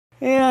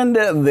And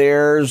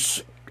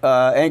there's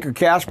Anchor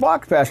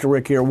Castbox, Pastor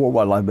Rick here,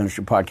 Worldwide Life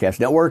Ministry Podcast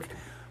Network,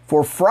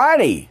 for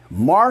Friday,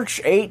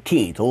 March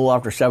 18th, a little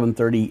after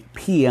 7:30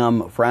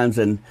 p.m., friends,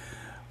 and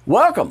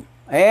welcome.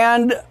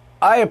 And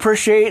I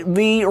appreciate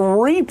the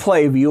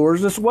replay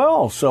viewers as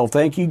well. So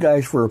thank you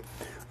guys for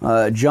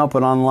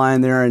jumping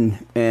online there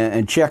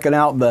and checking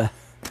out the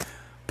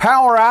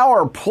Power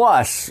Hour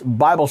Plus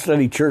Bible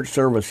Study Church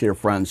service here,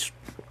 friends.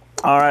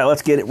 All right,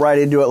 let's get it right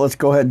into it. Let's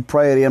go ahead and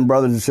pray it in,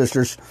 brothers and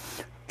sisters.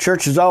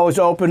 Church is always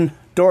open.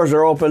 Doors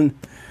are open.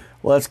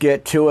 Let's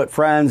get to it,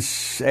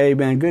 friends.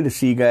 Amen. Good to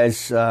see you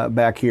guys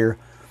back here.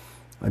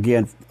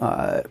 Again,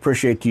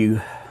 appreciate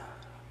you.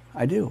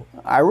 I do.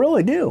 I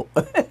really do.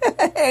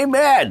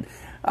 Amen.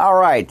 All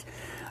right.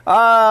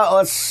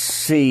 Let's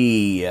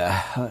see.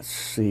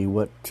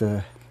 What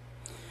we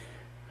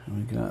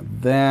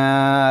got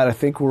that. I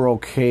think we're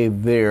okay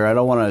there. I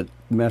don't want to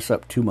mess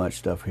up too much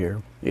stuff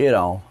here. You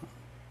know,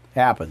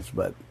 happens,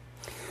 but...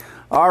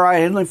 All right,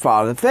 Heavenly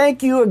Father,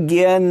 thank you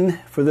again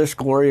for this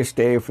glorious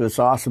day, for this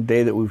awesome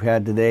day that we've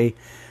had today.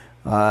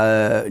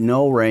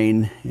 No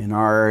rain in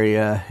our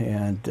area,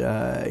 and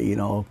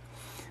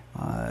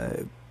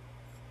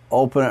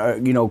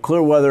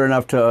clear weather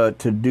enough to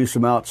do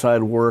some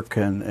outside work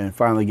and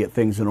finally get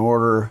things in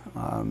order.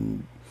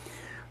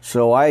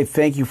 So I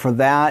thank you for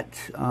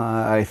that.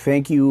 I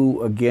thank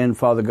you again,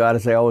 Father God,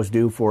 as I always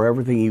do, for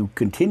everything you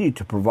continue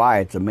to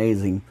provide. It's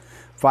amazing.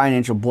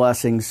 Financial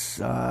blessings,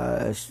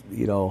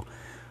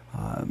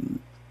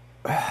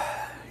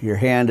 your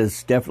hand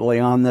is definitely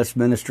on this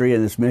ministry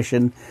and this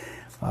mission.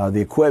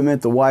 The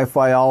equipment, the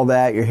Wi-Fi, all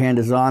that, your hand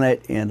is on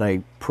it, and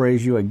I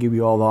praise you. I give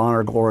you all the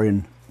honor, glory,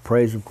 and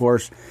praise, of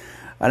course.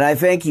 And I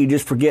thank you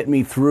just for getting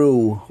me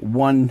through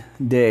one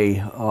day,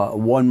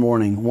 one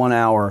morning, 1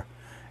 hour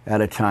at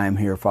a time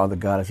here, Father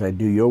God, as I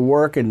do your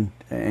work and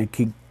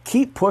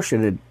keep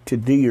pushing it to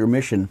do your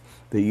mission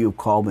that you've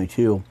called me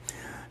to.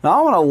 Now,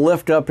 I want to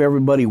lift up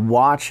everybody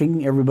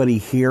watching, everybody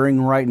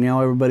hearing right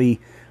now, everybody,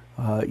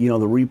 the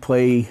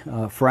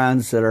replay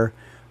friends that are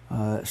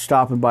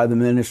stopping by the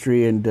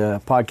ministry and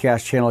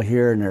podcast channel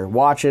here, and they're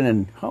watching,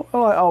 and I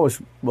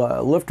always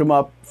lift them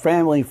up,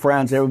 family,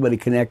 friends, everybody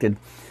connected,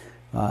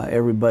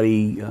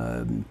 everybody,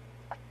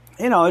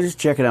 just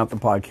checking out the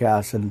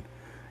podcast, and,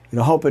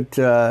 hope it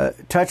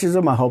touches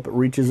them. I hope it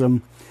reaches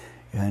them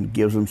and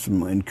gives them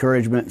some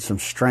encouragement, some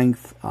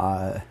strength,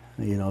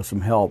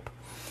 some help.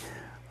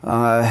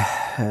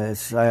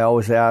 As I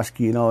always ask,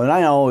 and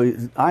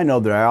I know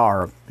there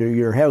are.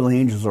 Your heavenly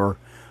angels are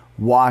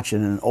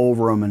watching and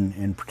over them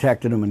and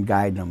protecting them and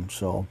guiding them.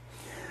 So,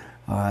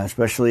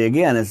 especially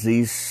again, as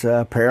these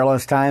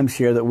perilous times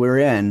here that we're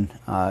in,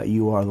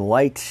 you are the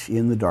light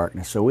in the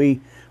darkness. So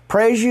we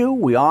praise you,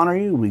 we honor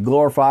you, we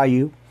glorify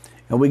you,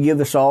 and we give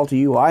this all to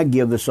you. I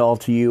give this all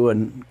to you,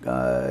 and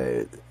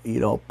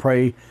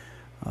pray.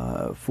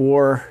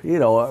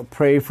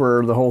 Pray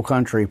for the whole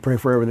country. Pray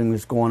for everything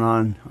that's going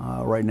on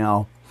right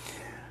now.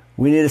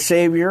 We need a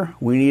Savior.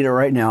 We need it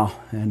right now.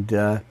 And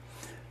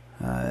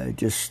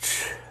just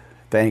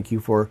thank you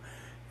for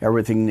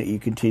everything that you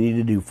continue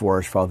to do for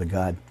us, Father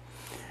God.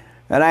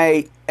 And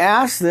I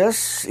ask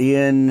this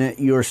in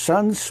your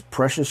Son's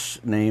precious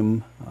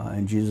name.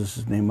 In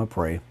Jesus' name I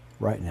pray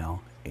right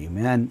now.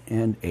 Amen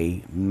and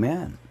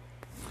amen.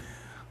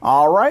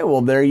 All right,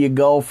 well, there you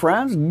go,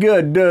 friends.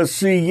 Good to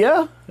see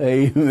you.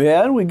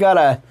 Amen. We got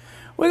a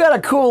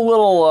cool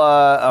little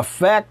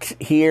effect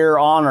here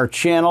on our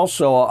channel,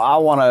 so I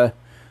want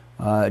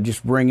to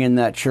just bring in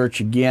that church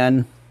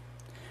again.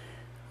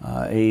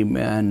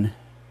 Amen.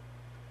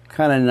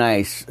 Kind of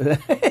nice,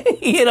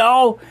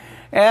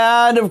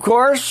 And of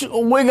course,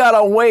 we got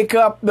to wake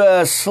up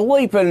the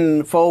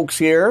sleeping folks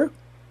here.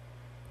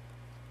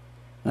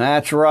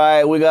 That's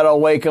right. We got to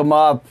wake them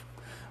up.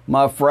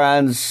 My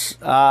friends,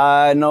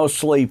 no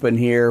sleeping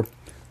here.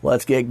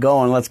 Let's get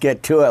going. Let's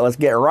get to it. Let's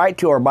get right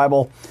to our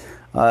Bible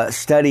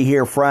study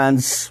here,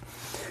 friends.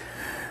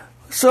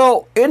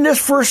 So, in this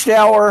first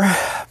hour,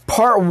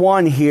 part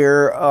one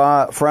here,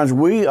 friends,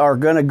 we are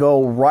going to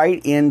go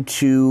right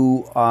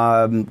into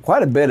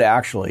quite a bit,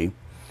 actually.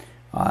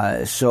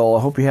 So, I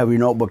hope you have your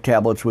notebook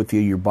tablets with you,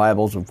 your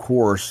Bibles, of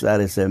course.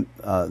 That is the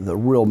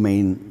real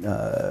main,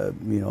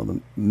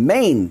 the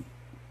main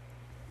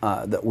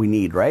that we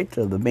need, right?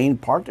 The main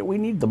part that we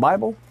need, the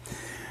Bible.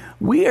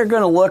 We are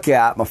going to look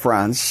at, my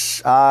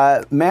friends,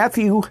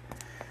 Matthew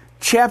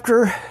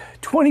chapter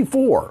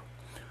 24.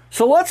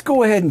 So let's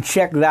go ahead and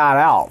check that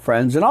out,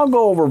 friends. And I'll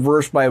go over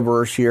verse by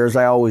verse here, as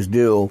I always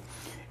do.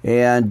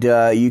 And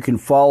you can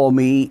follow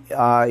me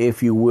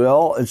if you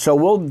will. And so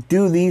we'll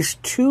do these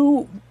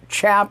two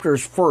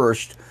chapters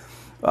first.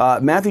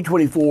 Matthew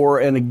 24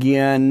 and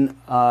again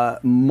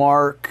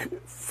Mark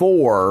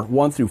 4,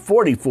 1 through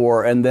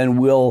 44. And then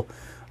we'll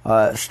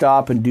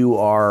stop and do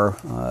our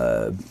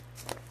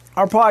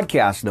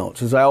podcast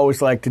notes, as I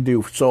always like to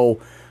do. So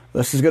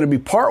this is going to be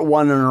part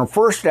one in our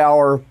first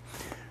hour.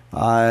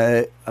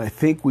 I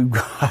think we've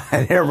got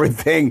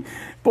everything.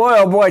 Boy,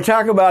 oh boy,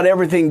 talk about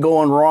everything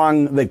going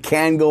wrong that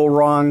can go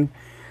wrong.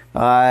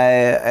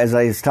 As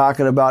I was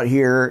talking about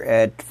here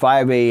at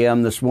 5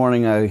 a.m. this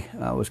morning,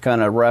 I was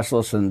kind of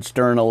restless and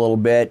stirring a little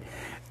bit.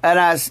 And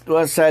I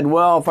said,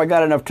 well, if I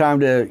got enough time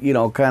to,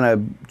 kind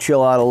of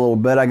chill out a little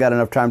bit, I got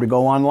enough time to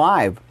go on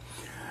live.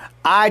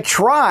 I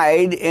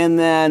tried, and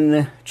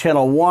then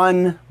Channel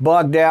 1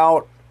 bugged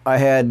out. I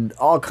had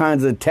all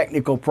kinds of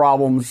technical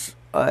problems,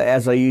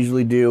 as I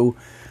usually do.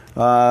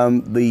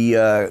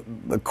 The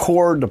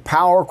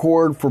power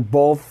cord for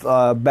both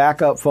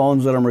backup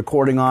phones that I'm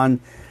recording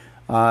on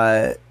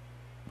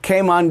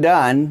came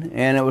undone,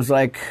 and it was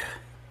like,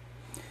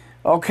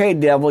 okay,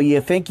 devil, you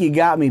think you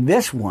got me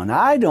this one?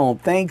 I don't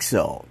think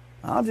so.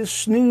 I'll just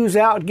snooze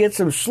out, get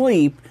some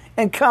sleep,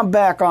 and come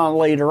back on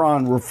later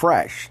on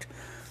refreshed.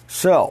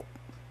 So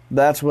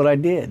that's what I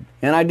did.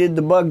 And I did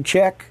the bug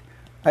check.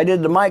 I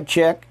did the mic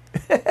check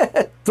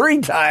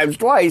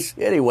twice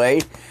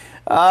anyway.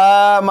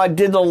 I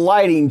did the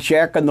lighting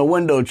check and the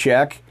window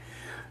check.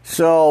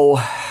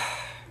 So,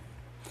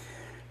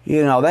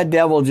 that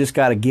devil just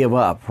got to give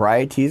up,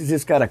 right? He's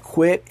just got to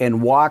quit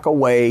and walk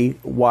away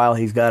while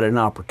he's got an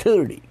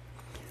opportunity.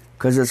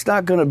 Because it's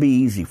not going to be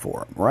easy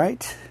for him,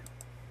 right?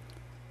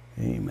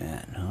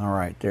 Amen. All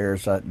right,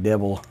 there's that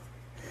devil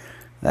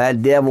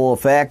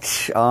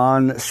effect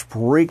on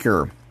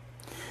Spreaker.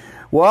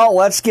 Well,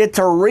 let's get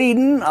to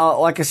reading.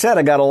 Like I said,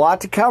 I got a lot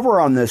to cover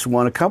on this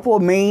one. A couple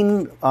of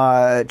main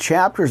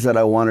chapters that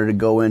I wanted to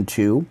go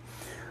into.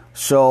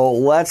 So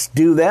let's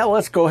do that.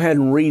 Let's go ahead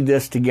and read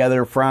this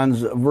together,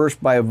 friends, verse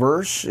by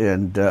verse,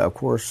 and of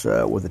course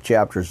with the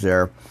chapters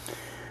there.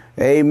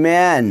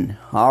 Amen.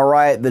 All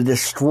right, the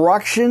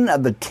destruction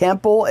of the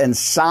temple and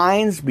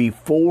signs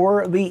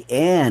before the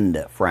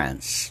end,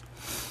 friends.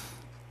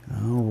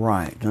 All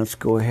right, let's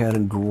go ahead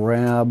and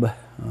grab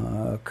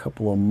a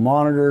couple of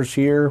monitors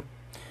here.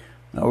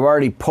 I've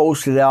already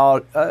posted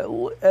out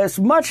as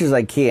much as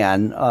I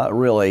can,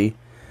 really.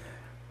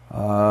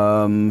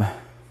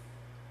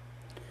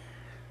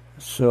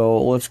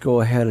 So let's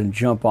go ahead and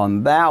jump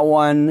on that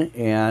one.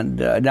 And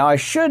now I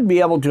should be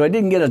able to, I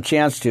didn't get a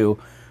chance to,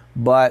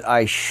 but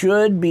I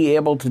should be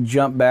able to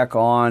jump back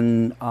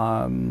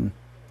on,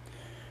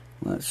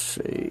 let's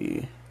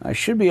see. I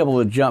should be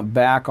able to jump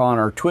back on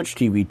our Twitch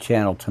TV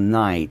channel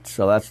tonight.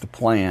 So that's the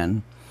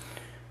plan.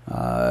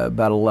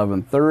 About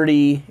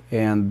 11:30,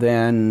 and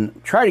then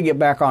try to get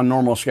back on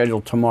normal schedule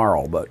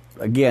tomorrow. But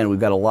again, we've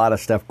got a lot of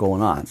stuff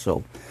going on.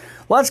 So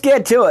let's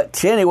get to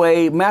it.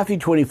 Anyway, Matthew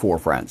 24,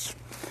 friends.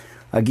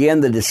 Again,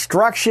 the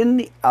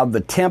destruction of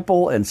the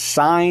temple and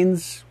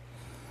signs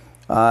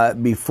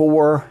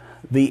before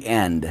the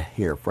end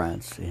here,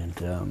 friends.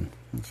 And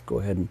let's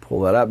go ahead and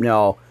pull that up.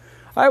 Now,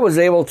 I was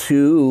able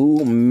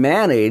to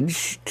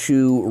manage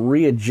to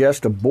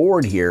readjust a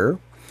board here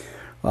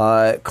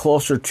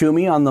closer to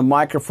me on the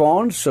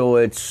microphone, so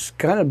it's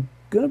kind of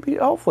going to be,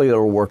 hopefully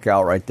it'll work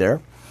out right there.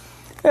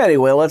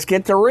 Anyway, let's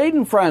get to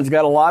reading, friends.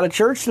 Got a lot of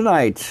church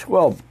tonight.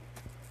 Well,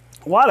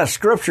 a lot of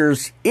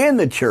scriptures in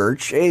the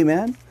church.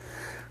 Amen.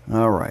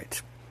 All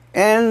right.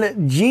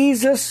 And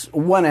Jesus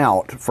went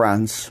out,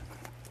 friends,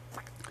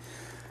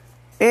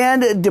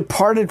 and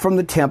departed from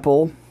the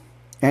temple,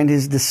 and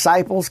his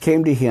disciples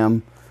came to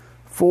him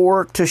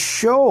to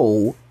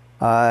show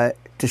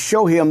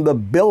him the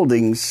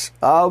buildings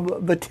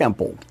of the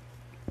temple.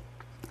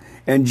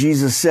 And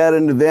Jesus said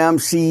unto them,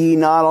 See ye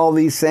not all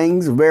these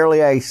things?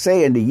 Verily I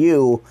say unto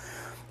you,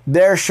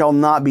 there shall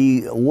not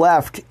be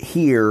left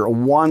here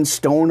one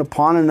stone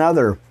upon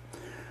another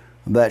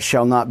that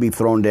shall not be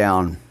thrown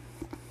down.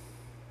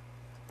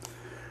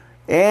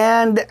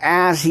 And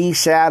as he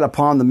sat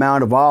upon the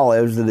Mount of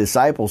Olives, the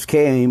disciples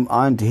came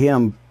unto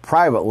him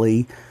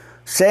privately,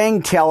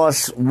 saying, Tell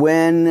us,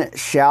 when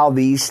shall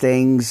these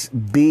things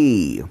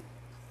be?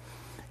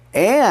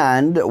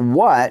 And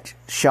what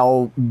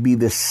shall be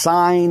the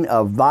sign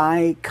of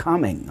thy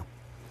coming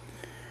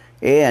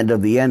and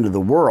of the end of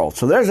the world?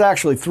 So there's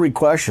actually three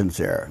questions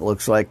there, it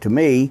looks like to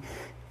me.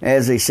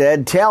 As they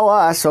said, tell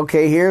us,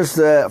 okay, here's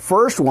the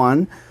first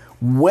one.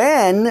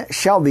 When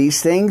shall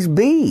these things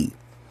be?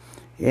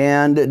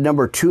 And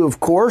number two,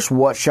 of course,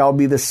 what shall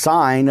be the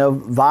sign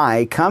of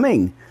thy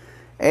coming?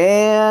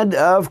 And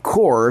of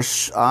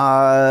course,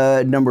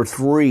 number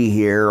three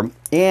here,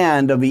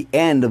 and of the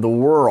end of the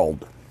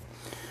world.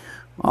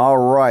 All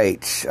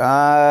right,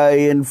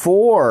 in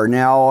 4,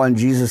 now, and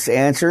Jesus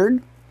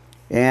answered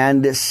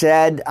and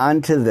said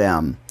unto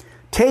them,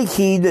 Take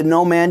heed that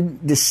no man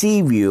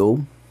deceive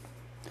you,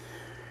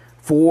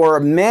 for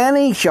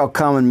many shall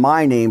come in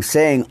my name,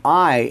 saying,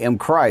 I am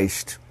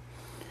Christ,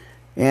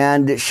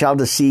 and shall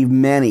deceive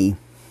many.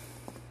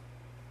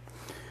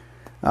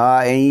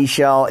 And ye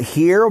shall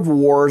hear of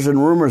wars and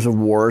rumors of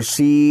wars.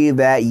 See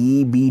that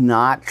ye be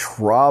not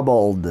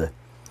troubled.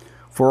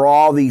 For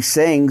all these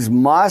things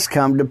must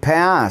come to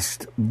pass.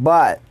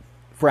 But,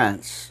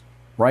 friends,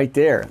 right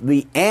there,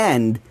 the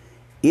end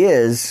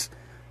is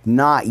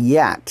not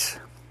yet.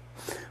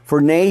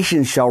 For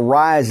nation shall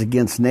rise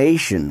against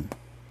nation,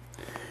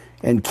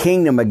 and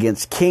kingdom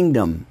against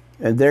kingdom.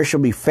 And there shall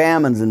be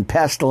famines and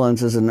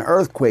pestilences and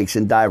earthquakes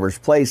in divers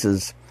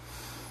places.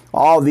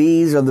 All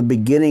these are the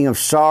beginning of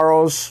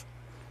sorrows,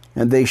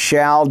 and they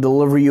shall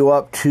deliver you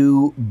up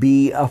to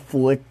be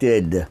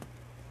afflicted,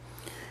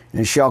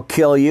 and shall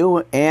kill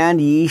you,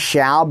 and ye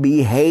shall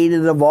be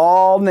hated of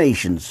all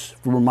nations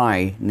for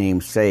my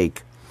name's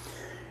sake.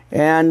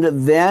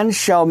 And then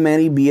shall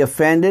many be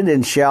offended,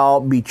 and shall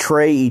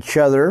betray each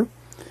other,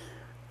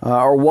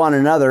 or one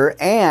another,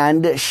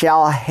 and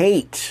shall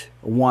hate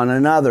one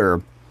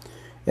another.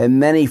 And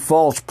many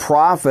false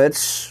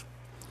prophets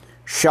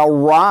shall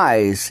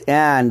rise,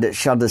 and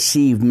shall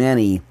deceive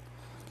many.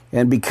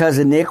 And because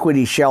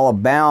iniquity shall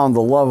abound,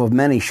 the love of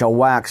many shall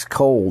wax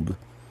cold.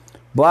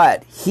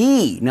 But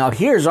now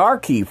here's our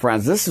key,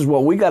 friends. This is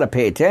what we got to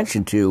pay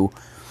attention to.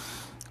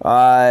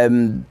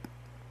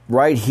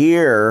 Right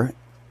here,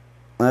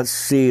 let's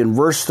see, in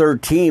verse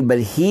 13, but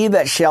he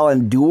that shall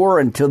endure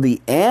until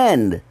the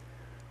end,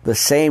 the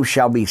same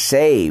shall be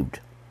saved.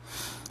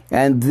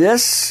 And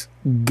this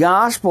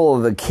gospel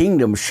of the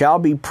kingdom shall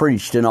be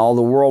preached in all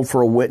the world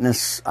for a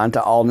witness unto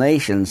all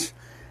nations.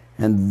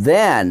 And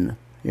then,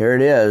 here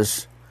it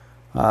is,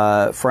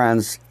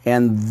 friends,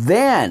 and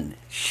then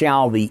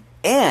shall the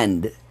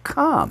end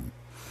come,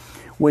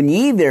 when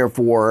ye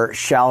therefore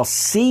shall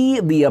see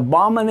the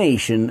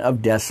abomination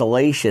of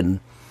desolation,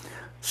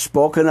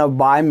 spoken of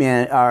by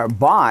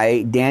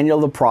Daniel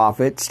the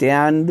prophet,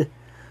 stand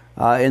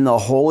in the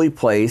holy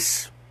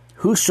place.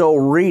 Whoso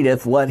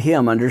readeth, let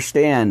him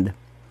understand.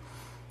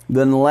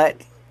 Then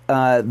let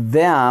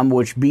them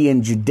which be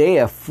in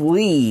Judea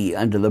flee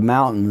unto the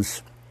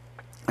mountains,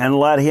 and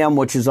let him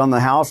which is on the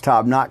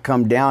housetop not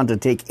come down to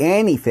take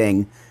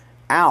anything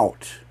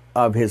out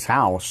of his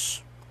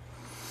house.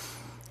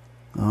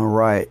 All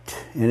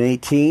right. In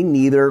 18,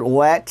 neither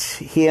let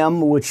him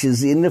which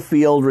is in the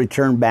field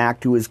return back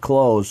to his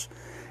clothes.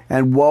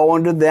 And woe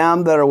unto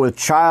them that are with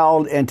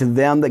child, and to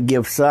them that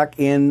give suck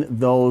in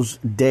those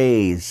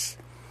days.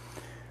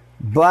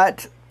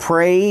 But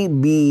pray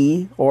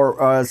ye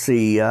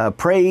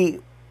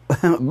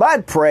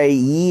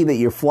that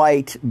your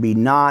flight be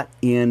not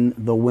in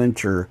the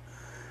winter,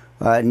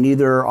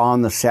 neither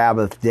on the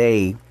Sabbath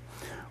day.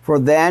 For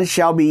then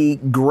shall be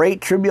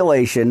great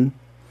tribulation,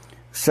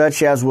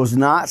 such as was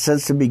not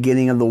since the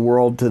beginning of the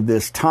world to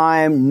this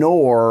time,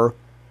 nor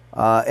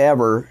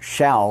ever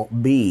shall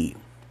be.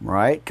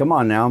 Right? Come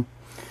on now.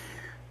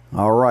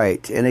 All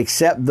right. And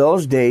except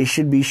those days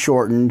should be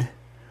shortened,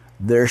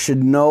 there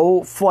should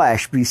no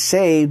flesh be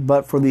saved,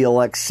 but for the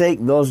elect's sake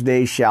those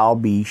days shall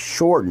be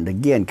shortened.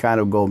 Again, kind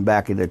of going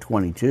back into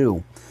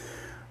 22.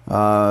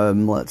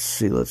 Let's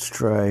see. Let's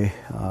try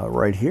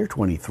right here,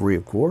 23,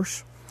 of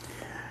course.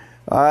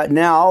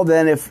 Now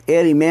then, if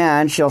any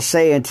man shall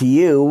say unto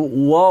you,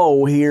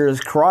 Lo, here is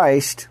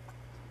Christ,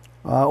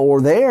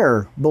 or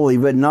there,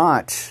 believe it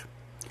not.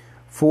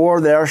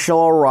 For there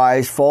shall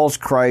arise false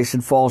Christs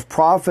and false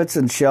prophets,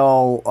 and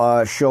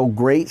shall show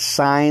great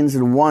signs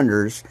and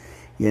wonders,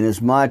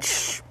 inasmuch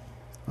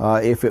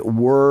if it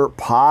were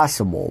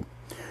possible,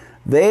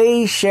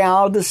 they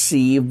shall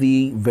deceive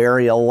the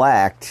very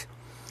elect.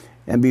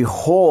 And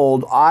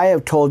behold, I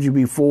have told you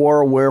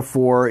before,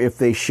 wherefore, if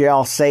they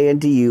shall say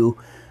unto you,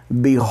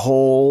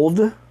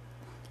 Behold,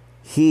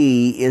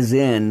 he is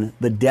in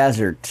the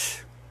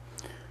desert,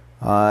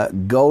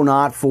 go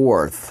not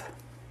forth.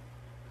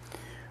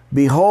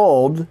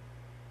 Behold,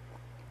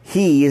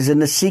 he is in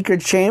the secret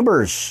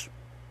chambers,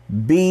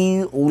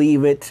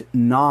 believe it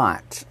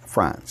not,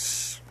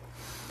 friends.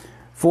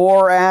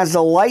 For as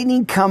the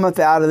lightning cometh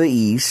out of the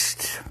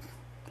east,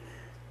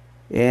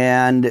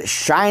 and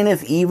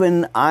shineth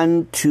even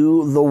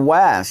unto the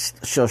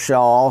west, so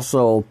shall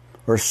also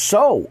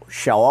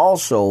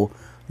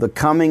the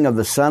coming of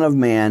the Son of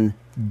Man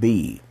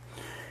be.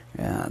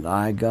 And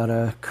I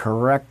gotta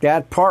correct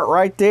that part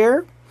right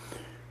there.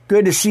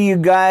 Good to see you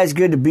guys.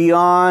 Good to be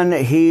on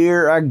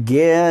here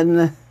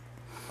again.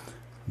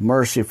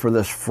 Mercy for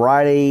this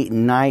Friday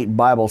night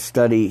Bible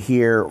study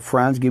here.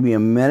 Friends, give me a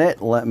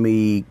minute. Let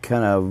me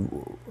kind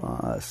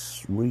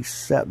of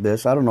reset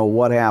this. I don't know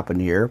what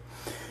happened here.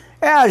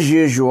 As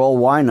usual,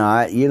 why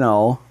not? You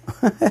know.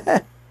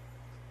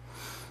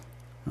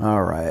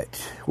 All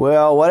right.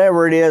 Well,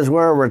 whatever it is,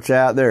 wherever it's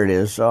at, there it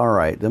is. All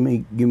right. Give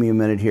me a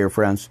minute here,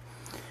 friends.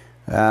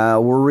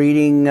 We're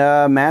reading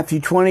Matthew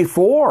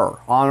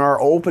 24 on our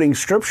opening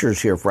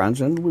scriptures here,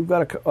 friends. And we've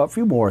got a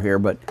few more here,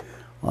 but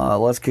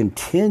let's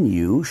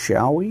continue,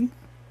 shall we?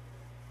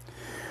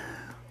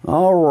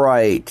 All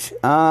right.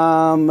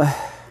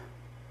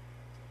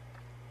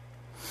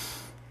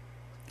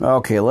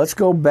 Okay, let's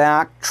go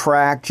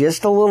backtrack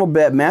just a little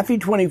bit. Matthew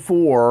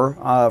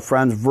 24,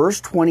 friends,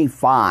 verse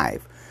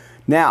 25.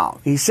 Now,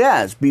 he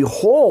says,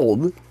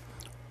 Behold,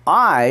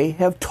 I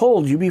have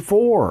told you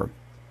before.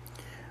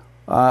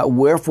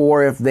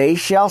 Wherefore, if they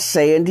shall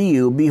say unto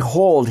you,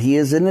 Behold, he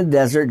is in the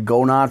desert,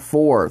 go not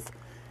forth.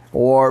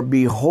 Or,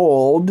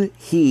 Behold,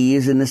 he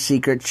is in the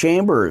secret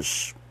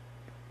chambers.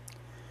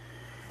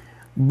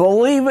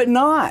 Believe it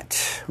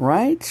not,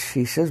 right?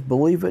 He says,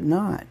 believe it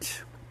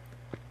not.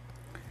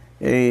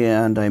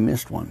 And I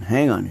missed one.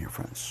 Hang on here,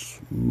 friends.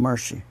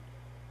 Mercy.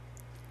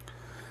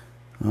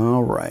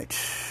 All right.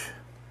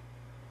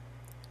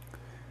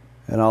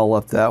 And I'll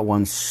let that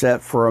one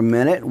set for a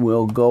minute.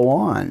 We'll go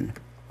on.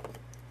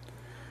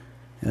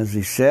 As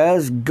he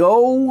says,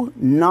 go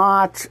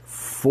not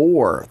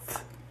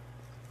forth.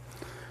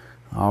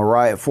 All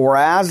right. For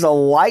as the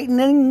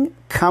lightning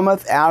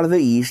cometh out of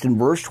the east, in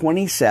verse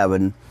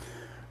 27,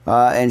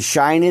 and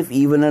shineth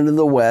even unto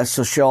the west,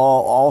 so shall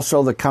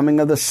also the coming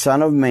of the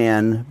Son of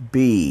Man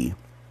be.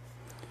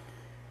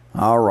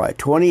 All right.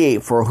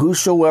 28. For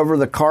whosoever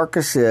the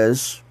carcass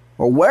is,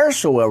 or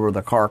wheresoever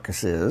the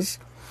carcass is,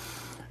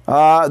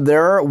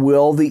 there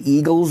will the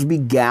eagles be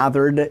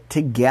gathered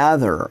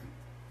together.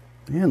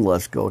 And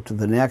let's go to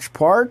the next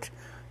part.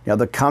 Now,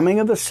 the coming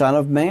of the Son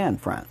of Man,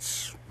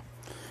 friends.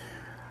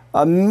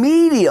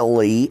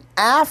 Immediately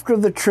after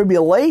the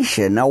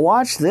tribulation, now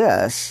watch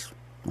this,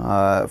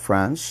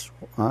 friends,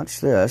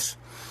 watch this.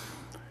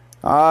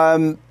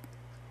 The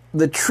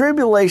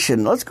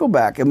tribulation, let's go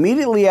back.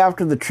 Immediately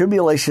after the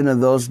tribulation of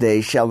those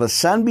days shall the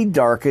sun be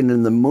darkened,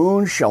 and the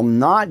moon shall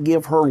not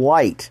give her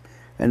light,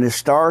 and the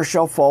stars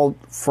shall fall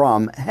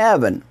from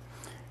heaven,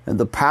 and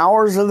the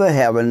powers of the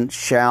heaven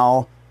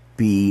shall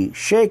be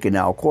shaken.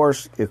 Now, of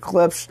course,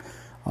 eclipse,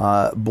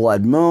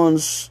 blood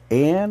moons,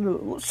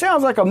 and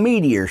sounds like a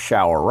meteor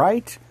shower,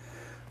 right?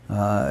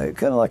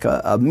 Kind of like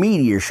a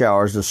meteor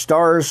shower. As the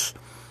stars,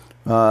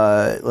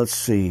 let's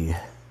see.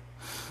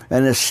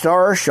 And the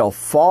stars shall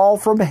fall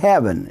from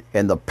heaven,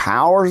 and the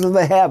powers of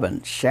the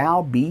heaven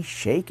shall be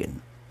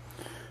shaken.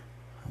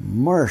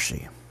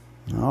 Mercy.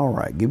 All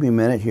right, give me a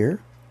minute here.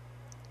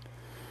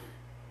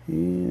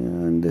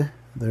 And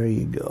there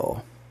you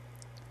go.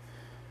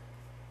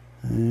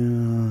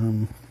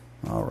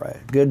 All right,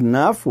 good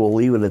enough. We'll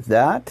leave it at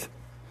that.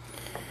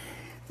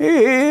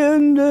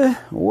 And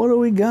what do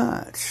we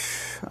got?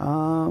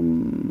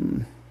 All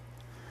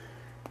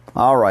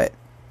right.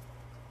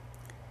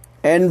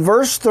 And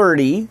verse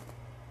 30,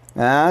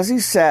 as he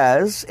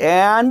says,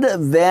 and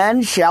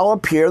then shall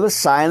appear the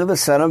sign of the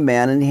Son of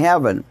Man in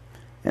heaven,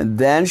 and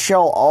then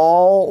shall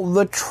all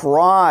the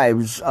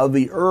tribes of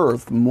the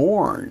earth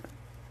mourn.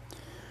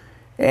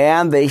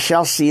 And they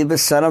shall see the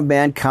Son of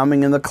Man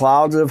coming in the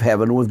clouds of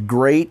heaven with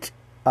great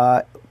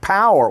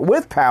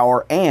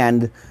power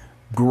and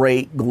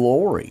great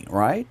glory,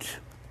 right?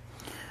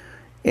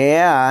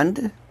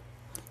 And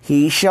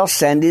he shall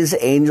send his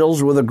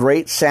angels with a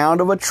great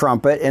sound of a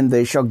trumpet, and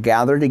they shall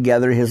gather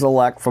together his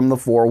elect from the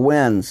four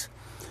winds,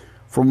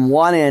 from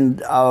one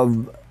end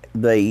of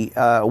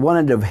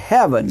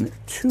heaven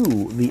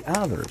to the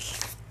other.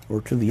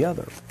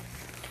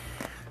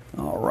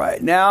 All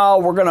right, now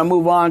we're going to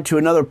move on to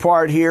another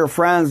part here,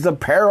 friends, the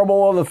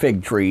parable of the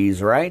fig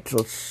trees, right?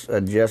 Let's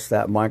adjust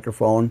that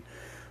microphone,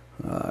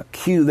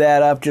 cue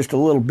that up just a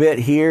little bit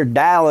here,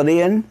 dial it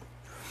in.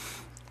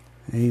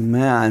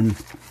 Amen.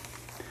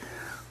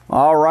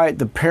 All right,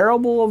 the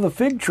parable of the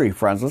fig tree,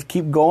 friends. Let's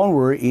keep going.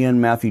 We're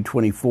in Matthew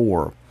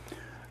 24.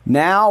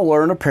 Now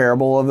learn a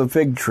parable of the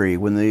fig tree.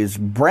 When his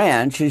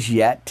branch is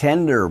yet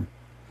tender,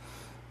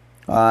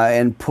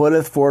 and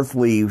putteth forth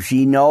leaves,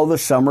 ye know the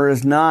summer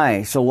is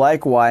nigh. So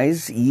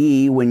likewise,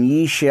 ye, when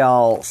ye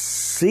shall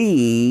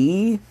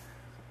see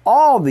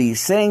all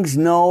these things,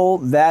 know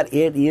that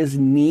it is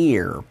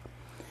near,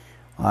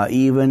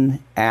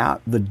 even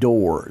at the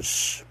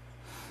doors.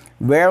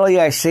 Verily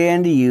I say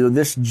unto you,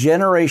 this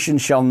generation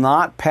shall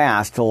not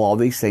pass till all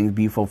these things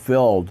be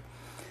fulfilled.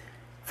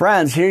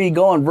 Friends, here you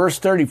go in verse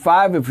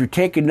 35. If you're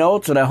taking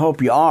notes, and I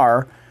hope you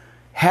are,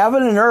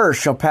 heaven and earth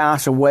shall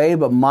pass away,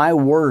 but my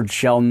word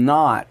shall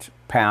not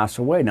pass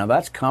away. Now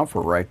that's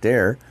comfort right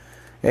there.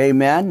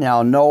 Amen.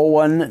 Now no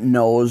one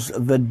knows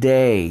the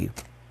day.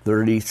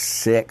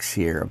 36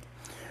 here.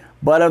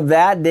 But of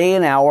that day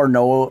and hour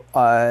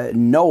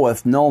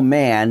knoweth no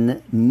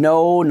man,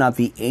 no, not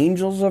the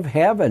angels of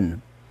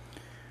heaven,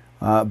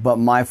 but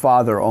my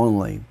Father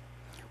only.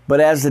 But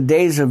as the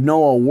days of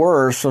Noah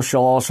were, so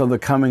shall also the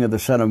coming of the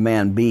Son of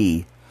Man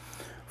be.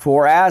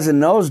 For as in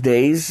those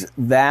days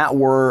that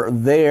were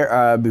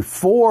there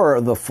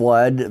before the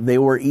flood, they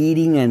were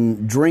eating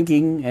and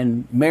drinking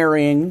and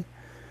marrying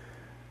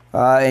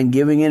and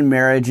giving in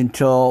marriage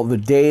until the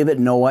day that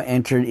Noah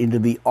entered into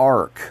the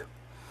ark,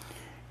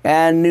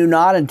 and knew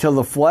not until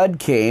the flood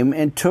came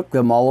and took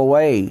them all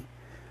away.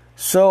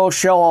 So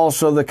shall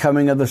also the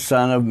coming of the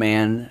Son of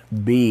Man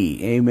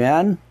be.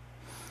 Amen.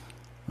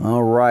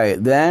 All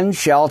right. Then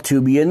shall two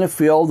be in the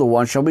field, the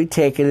one shall be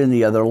taken and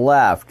the other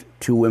left.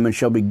 Two women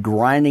shall be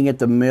grinding at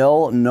the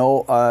mill,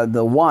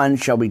 the one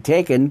shall be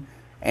taken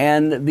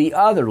and the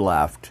other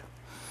left.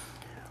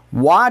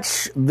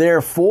 Watch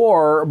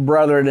therefore,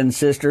 brethren and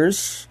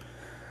sisters,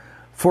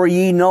 for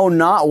ye know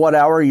not what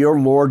hour your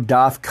Lord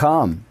doth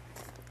come.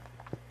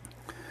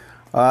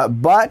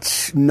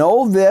 But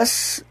know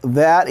this,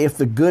 that if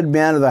the good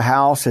man of the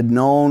house had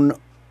known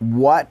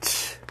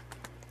what,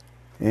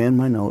 in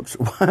my notes,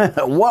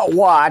 what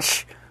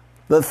watch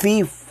the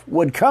thief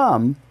would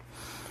come,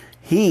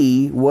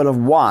 he would have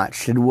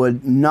watched and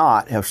would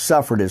not have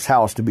suffered his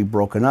house to be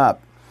broken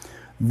up.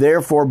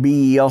 Therefore be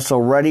ye also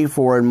ready,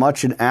 for in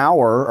such an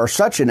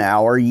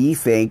hour ye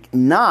think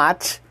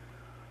not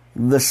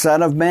the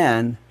Son of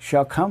Man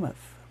shall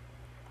cometh.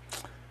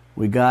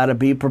 We got to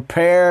be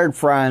prepared,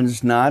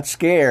 friends. Not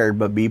scared,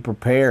 but be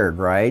prepared,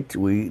 right?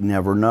 We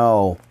never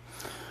know.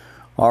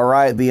 All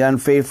right, the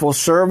unfaithful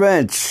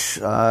servant,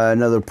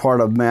 another part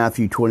of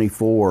Matthew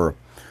 24.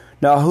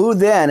 Now, who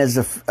then is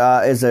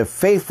a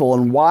faithful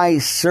and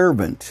wise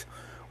servant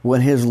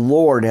when his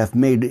Lord hath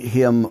made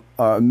him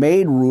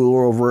made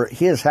ruler over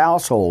his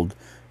household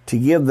to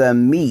give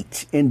them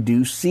meat in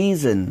due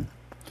season?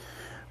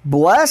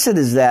 Blessed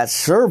is that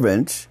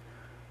servant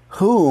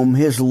whom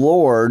his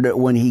Lord,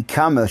 when he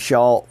cometh,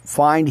 shall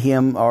find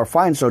him, or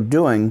find so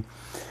doing.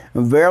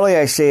 Verily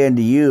I say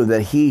unto you,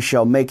 that he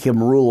shall make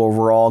him rule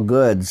over all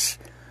goods.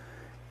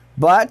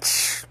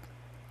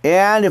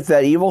 And if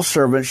that evil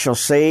servant shall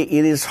say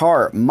in his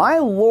heart, My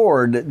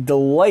Lord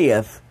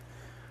delayeth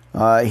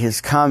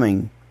his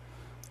coming,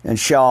 and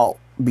shall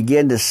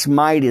begin to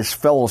smite his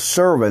fellow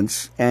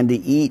servants, and to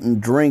eat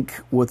and drink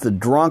with the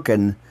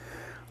drunken,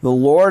 the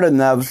Lord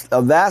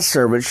of that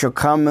servant shall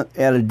come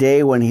at a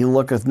day when he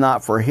looketh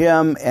not for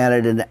him, and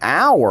at an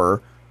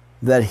hour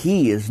that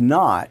he is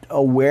not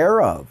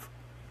aware of.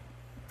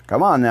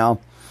 Come on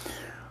now.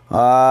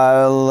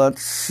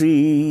 Let's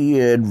see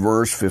at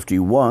verse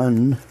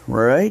 51,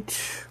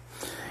 right?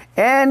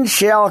 And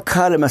shall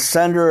cut him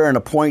asunder and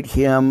appoint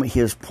him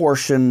his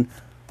portion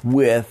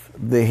with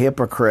the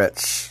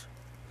hypocrites.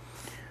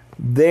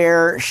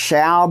 There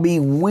shall be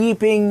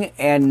weeping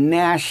and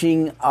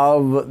gnashing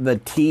of the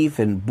teeth.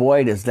 And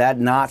boy, does that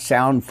not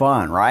sound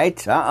fun,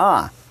 right?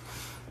 All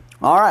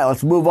right,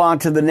 let's move on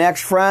to the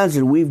next, friends.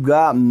 And we've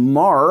got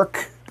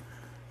Mark.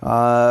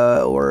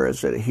 Where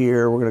is it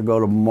here? We're going to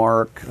go to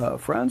Mark.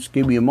 Friends,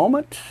 give me a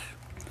moment.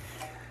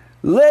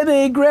 Let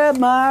me grab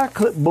my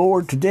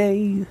clipboard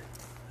today.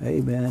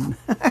 Amen.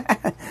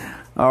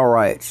 All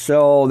right,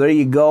 so there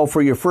you go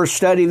for your first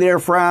study there,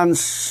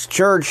 friends.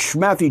 Church,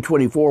 Matthew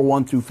 24,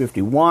 1 through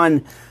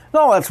 51.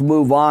 Now let's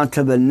move on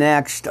to the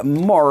next,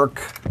 Mark.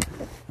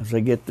 As I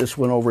get this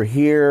one over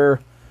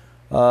here.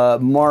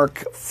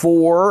 Mark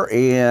 4,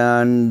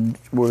 and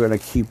we're going to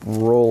keep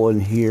rolling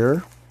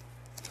here.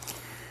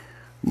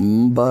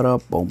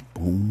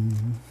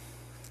 Ba-da-bum-bum.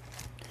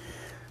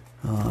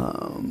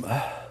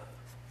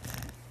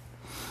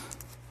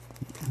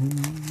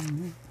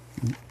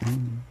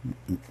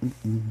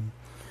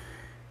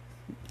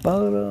 All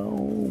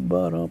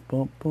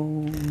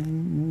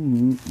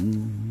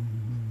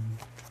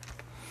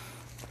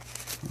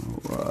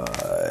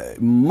right,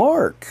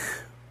 Mark,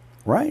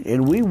 right?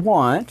 And we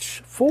want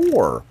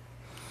 4.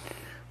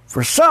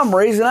 For some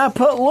reason, I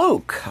put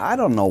Luke. I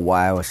don't know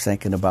why I was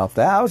thinking about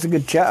that. That was a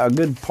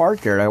good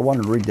part there. I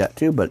wanted to read that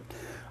too, but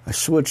I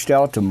switched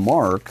out to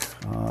Mark,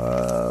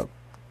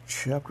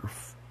 chapter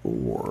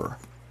 4.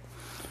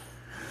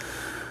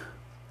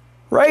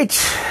 Right?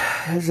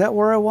 Is that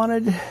where I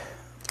wanted?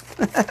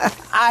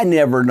 I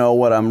never know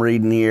what I'm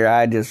reading here.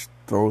 I just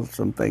throw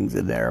some things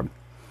in there.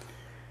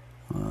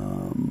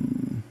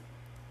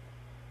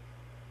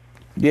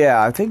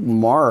 Yeah, I think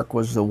Mark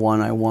was the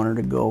one I wanted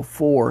to go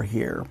for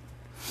here.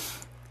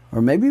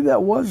 Or maybe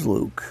that was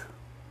Luke.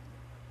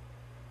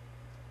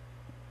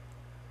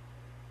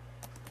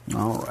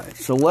 All right,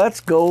 so let's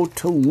go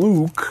to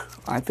Luke.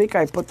 I think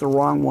I put the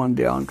wrong one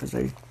down because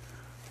I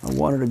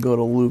wanted to go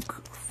to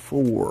Luke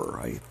 4,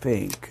 I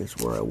think, is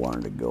where I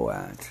wanted to go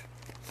at.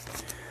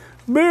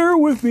 Bear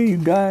with me, you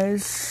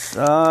guys.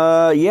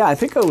 Yeah, I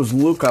think it was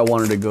Luke I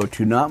wanted to go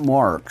to, not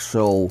Mark.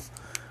 So,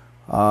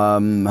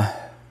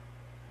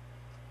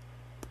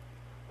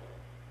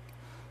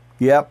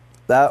 yep.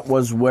 That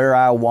was where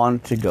I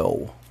wanted to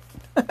go.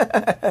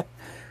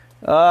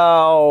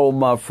 Oh,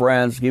 my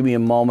friends, give me a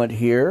moment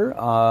here.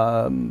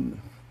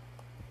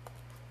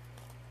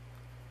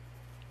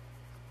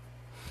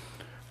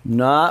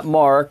 Not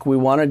Mark. We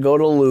want to go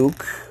to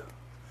Luke.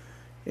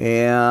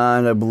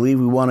 And I believe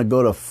we want to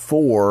go to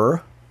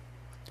 4.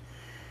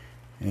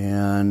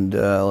 And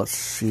let's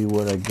see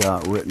what I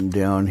got written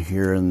down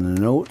here in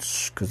the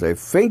notes. Because I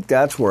think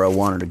that's where I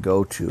wanted to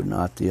go to,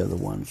 not the other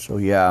one. So,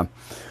 yeah.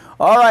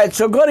 All right,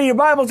 so go to your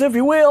Bibles if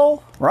you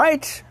will,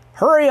 right?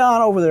 Hurry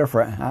on over there,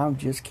 friend. I'm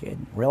just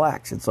kidding.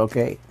 Relax, it's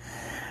okay.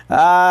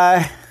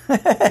 Yeah,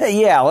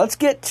 let's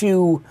get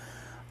to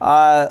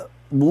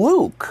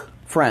Luke,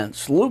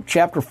 friends. Luke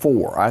chapter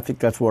 4. I think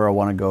that's where I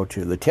want to go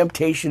to. The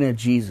temptation of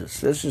Jesus.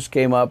 This just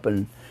came up,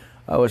 and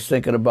I was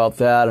thinking about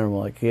that, and I'm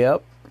like,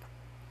 yep.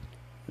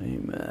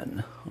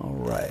 Amen. All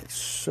right,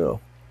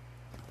 so.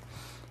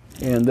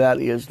 And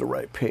that is the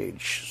right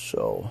page.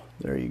 So,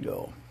 there you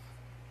go.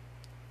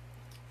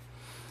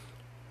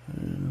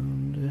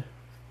 And,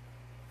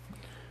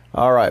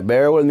 all right,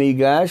 bear with me, you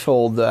guys.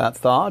 Hold that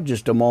thought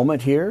just a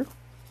moment here.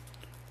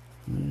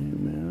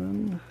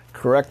 Amen.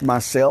 Correct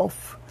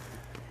myself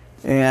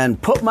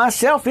and put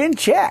myself in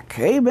check.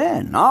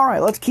 Amen. All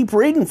right, let's keep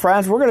reading,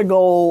 friends. We're going to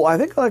go, I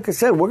think, like I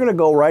said, we're going to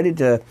go right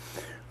into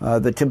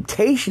the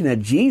temptation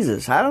of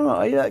Jesus. I don't know.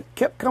 It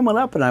kept coming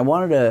up, and I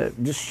wanted to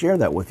just share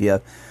that with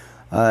you.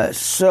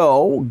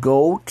 So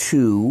go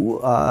to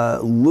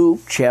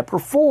Luke chapter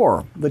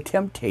 4, the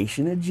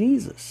temptation of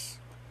Jesus.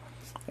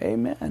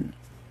 Amen.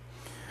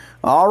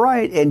 All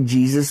right, and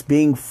Jesus,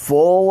 being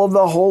full of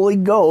the Holy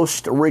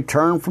Ghost,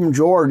 returned from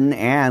Jordan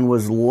and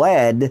was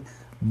led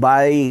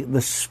by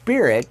the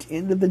Spirit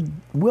into the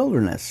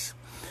wilderness,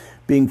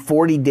 being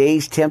 40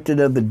 days tempted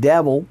of the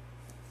devil.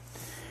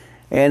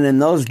 And in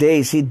those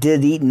days he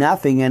did eat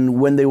nothing, and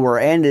when they were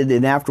ended,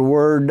 and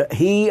afterward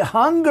he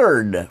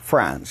hungered,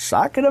 friends.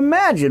 I could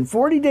imagine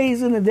 40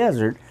 days in the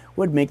desert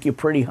would make you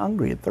pretty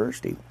hungry and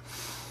thirsty.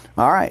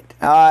 All right.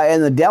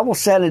 And the devil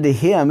said unto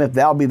him, If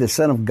thou be the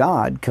Son of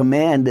God,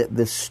 command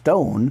this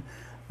stone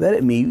that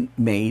it be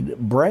made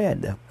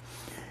bread.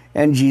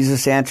 And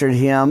Jesus answered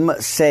him,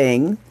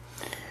 saying,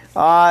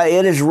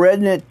 It is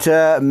written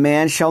that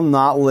man shall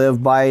not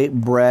live by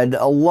bread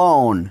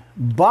alone.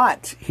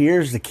 But,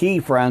 here's the key,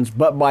 friends,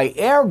 but by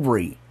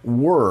every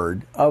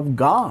word of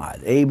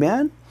God.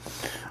 Amen?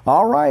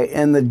 All right.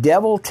 And the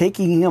devil,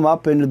 taking him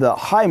up into the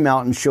high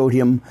mountain, showed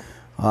him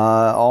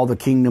all the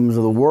kingdoms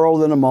of the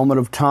world in a moment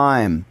of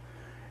time.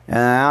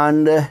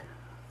 And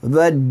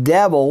the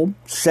devil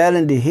said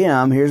unto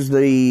him, here's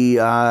the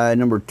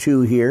number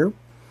 2 here.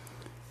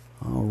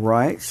 All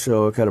right,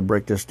 so I got to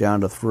break this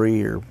down to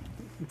 3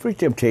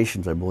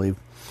 temptations, I believe.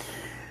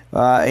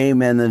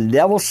 Amen. The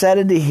devil said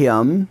unto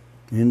him,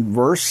 in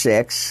verse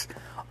 6,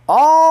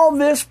 All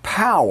this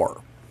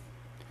power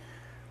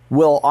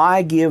will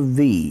I give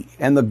thee,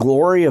 and the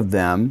glory of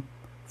them,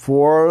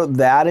 for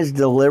that is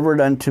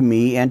delivered unto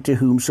me, and to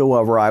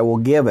whomsoever I will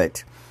give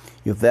it.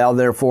 If thou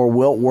therefore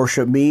wilt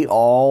worship me,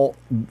 all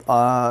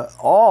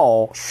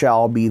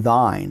shall be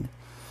thine.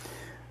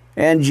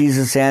 And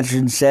Jesus answered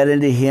and said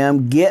unto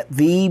him, Get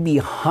thee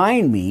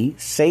behind me,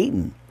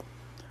 Satan,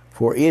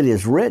 for it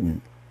is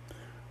written,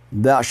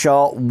 Thou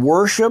shalt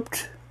worship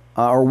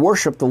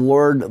the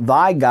Lord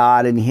thy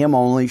God, and him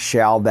only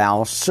shalt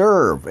thou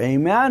serve.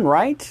 Amen,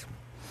 right?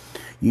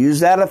 Use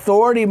that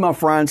authority, my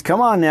friends.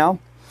 Come on now.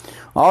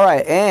 All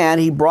right, and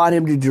he brought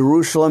him to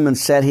Jerusalem and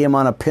set him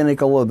on a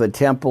pinnacle of the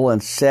temple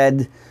and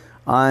said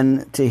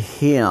unto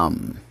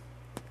him,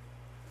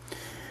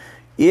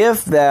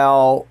 If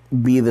thou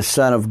be the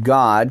Son of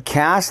God,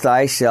 cast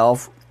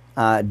thyself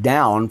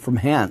down from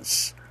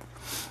hence.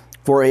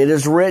 For it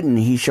is written,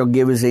 He shall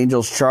give His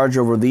angels charge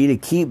over thee to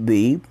keep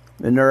thee,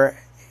 in their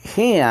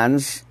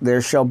hands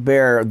there shall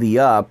bear thee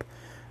up,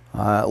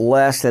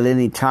 lest at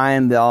any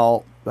time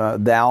thou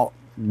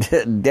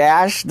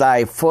dash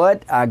thy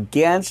foot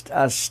against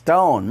a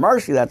stone.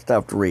 Mercy, that's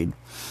tough to read.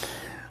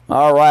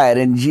 All right,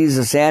 and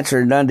Jesus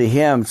answered unto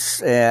him,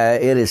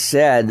 It is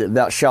said,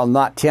 Thou shalt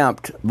not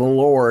tempt the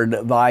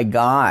Lord thy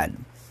God.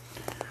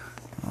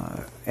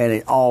 And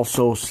it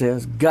also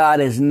says, God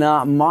is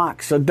not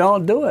mocked, so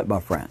don't do it, my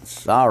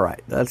friends. All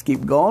right, let's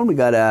keep going. We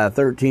got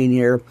 13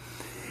 here.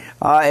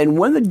 And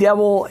when the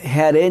devil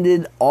had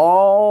ended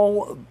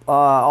all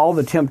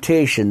the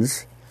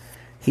temptations,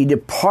 he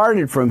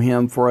departed from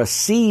him for a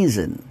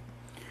season.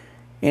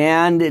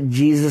 And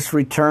Jesus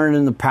returned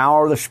in the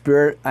power of the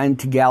Spirit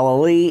unto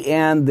Galilee,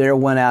 and there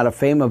went out a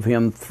fame of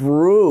him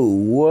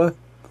through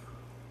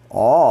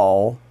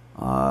all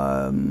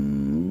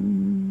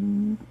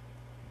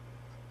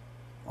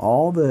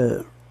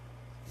the...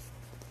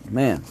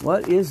 Man,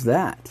 what is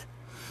that?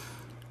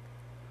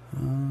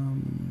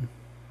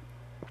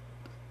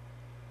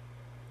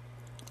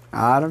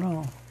 I don't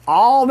know.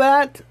 All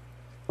that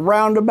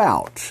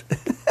roundabout.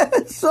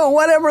 So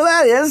whatever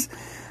that is,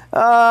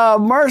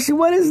 Marcy,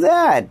 what is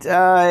that?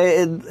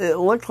 It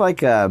looked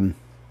like and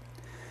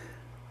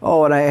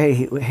I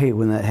hate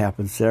when that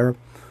happens, Sarah.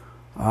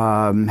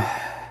 I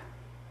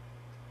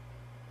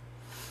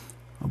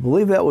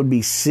believe that would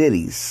be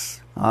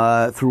cities.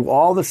 Through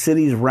all the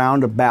cities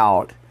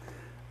roundabout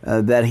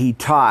that he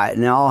taught.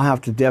 Now I'll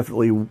have to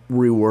definitely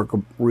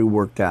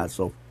rework that.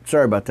 So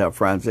sorry about that,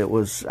 friends.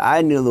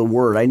 I knew the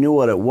word. I knew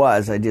what it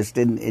was. It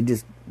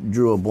just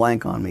drew a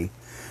blank on me.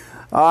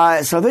 So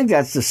I think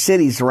that's the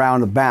cities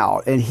round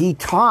about. And he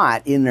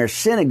taught in their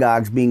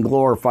synagogues, being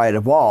glorified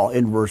of all,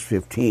 in verse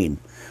 15.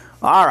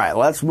 All right,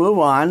 let's move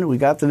on. We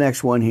got the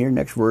next one here,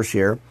 next verse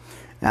here.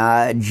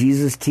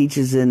 Jesus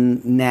teaches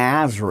in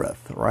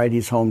Nazareth, right,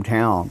 his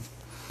hometown.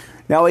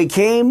 Now he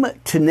came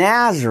to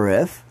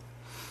Nazareth,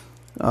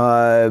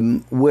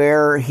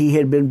 where he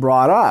had been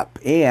brought up.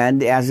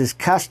 And as his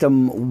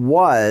custom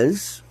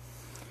was,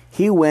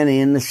 he went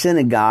in the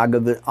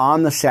synagogue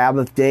on the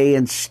Sabbath day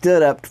and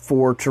stood up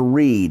to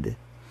read.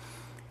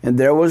 And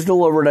there was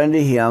delivered unto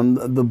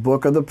him the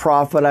book of the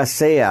prophet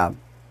Isaiah.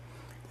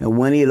 And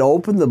when he had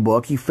opened the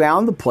book, he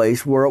found the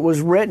place where it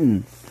was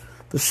written,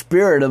 The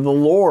Spirit of the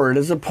Lord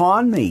is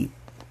upon me,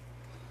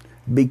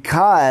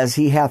 because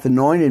he hath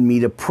anointed me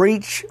to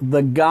preach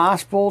the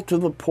gospel to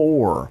the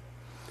poor.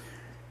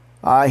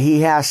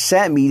 He hath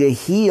sent me to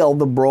heal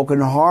the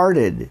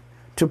brokenhearted,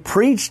 to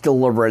preach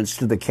deliverance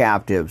to the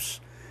captives,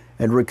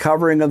 and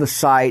recovering of the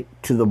sight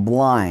to the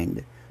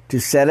blind, to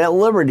set at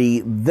liberty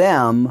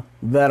them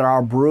that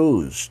are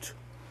bruised,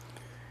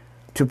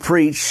 to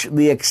preach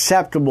the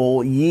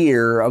acceptable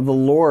year of the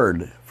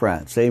Lord,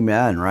 friends.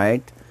 Amen,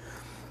 right?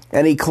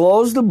 And he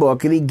closed the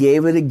book, and he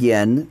gave it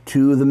again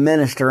to the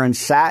minister, and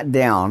sat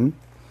down.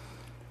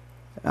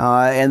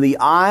 And the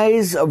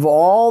eyes of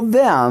all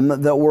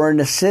them that were in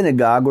the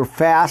synagogue were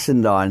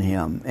fastened on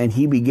him. And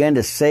he began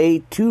to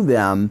say to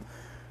them,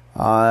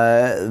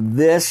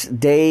 this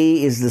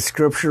day is the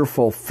scripture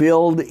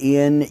fulfilled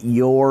in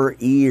your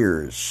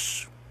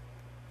ears.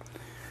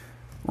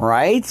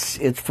 Right?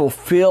 It's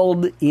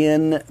fulfilled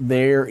in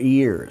their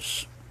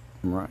ears.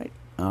 Right?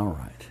 All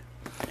right.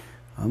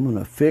 I'm going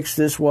to fix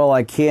this while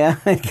I can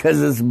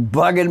because it's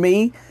bugging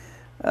me.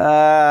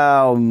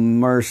 Oh,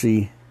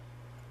 mercy.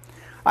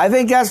 I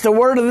think that's the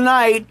word of the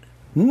night.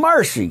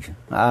 Mercy.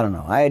 I don't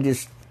know.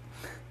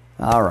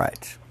 All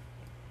right.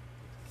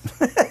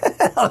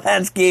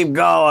 Let's keep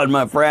going,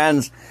 my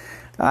friends.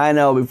 I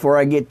know, before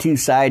I get too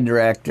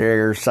sidetracked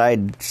or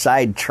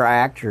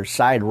sidetracked or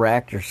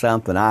side-wrecked or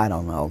something, I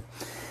don't know.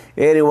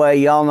 Anyway,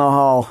 y'all know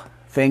how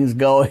things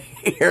go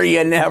here.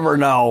 You never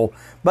know.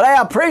 But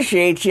I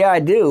appreciate you. I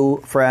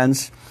do,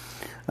 friends,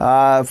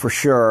 for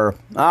sure.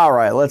 All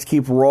right, let's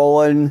keep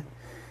rolling.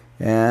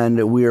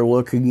 And we are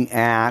looking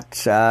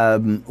at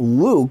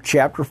Luke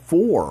chapter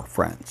 4,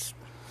 friends.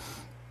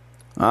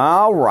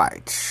 All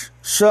right.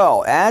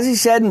 So, as he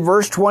said in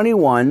verse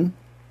 21,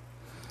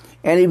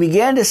 and he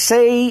began to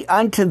say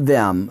unto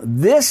them,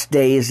 this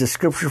day is the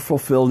scripture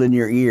fulfilled in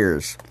your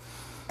ears.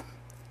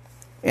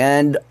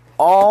 And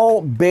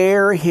all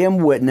bare him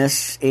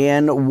witness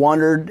and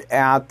wondered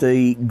at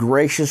the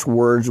gracious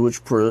words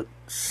which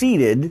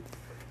proceeded.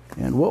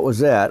 And what was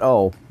that?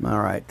 Oh, all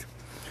right.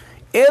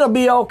 It'll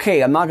be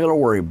okay. I'm not going to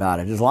worry about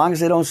it. As long as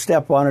they don't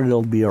step on it,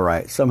 it'll be all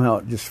right. Somehow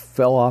it just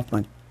fell off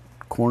my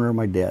corner of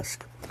my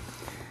desk.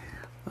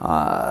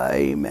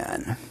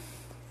 Amen.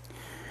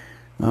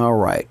 All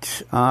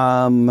right.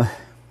 And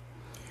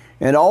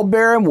all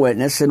bare him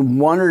witness and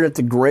wondered at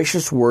the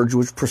gracious words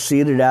which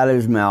proceeded out of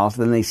his mouth.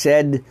 And they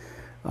said,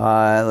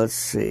 let's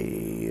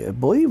see,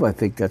 I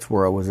think that's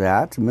where I was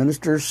at.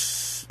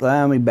 Ministers,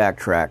 let me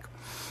backtrack.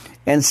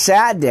 And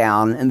sat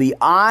down, and the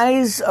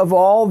eyes of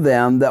all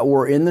them that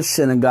were in the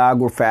synagogue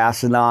were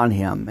fastened on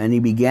him. And he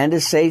began to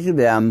say to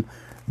them,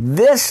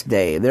 this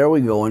day, there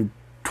we go, in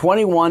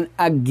 21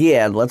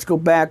 again, let's go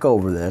back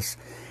over this.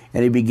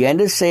 And he began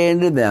to say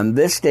unto them,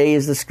 this day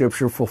is the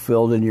scripture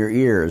fulfilled in your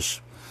ears.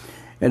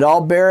 And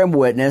all bare him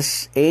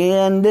witness,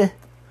 and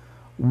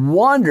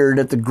wondered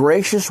at the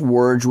gracious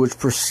words which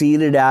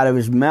proceeded out of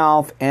his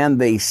mouth. And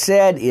they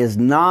said, is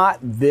not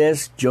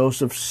this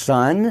Joseph's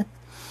son?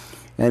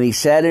 And he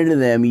said unto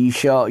them,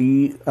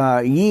 ye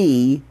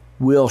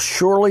will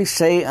surely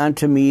say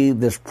unto me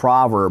this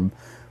proverb,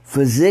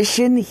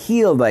 physician,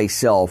 heal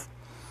thyself.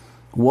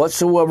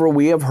 Whatsoever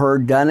we have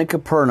heard done in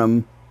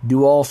Capernaum,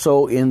 do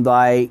also in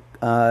thy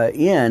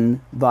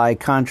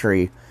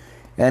country.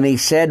 And he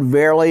said,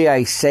 verily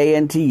I say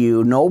unto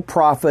you, no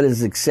prophet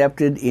is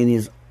accepted in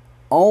his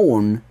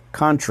own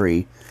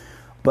country.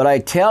 But I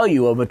tell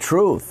you of a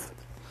truth.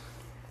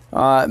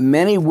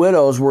 Many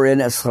widows were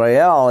in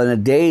Israel in the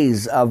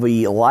days of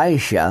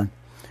Elisha,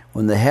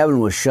 when the heaven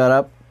was shut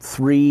up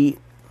 3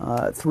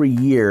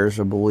 years,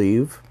 I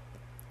believe.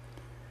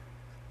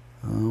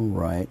 All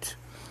right.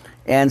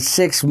 And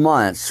 6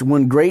 months,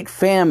 when great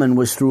famine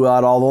was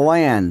throughout all the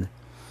land.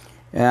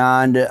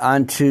 And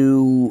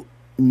unto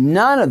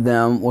none of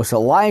them was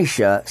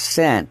Elisha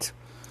sent,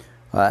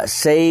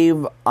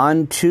 save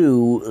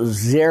unto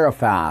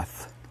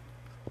Zarephath,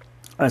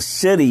 a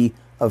city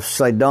of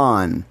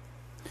Sidon,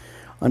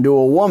 unto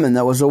a woman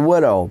that was a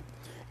widow.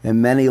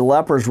 And many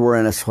lepers were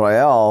in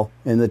Israel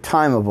in the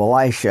time of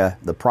Elisha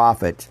the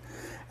prophet,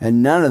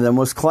 and none of them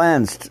was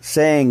cleansed,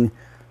 saying,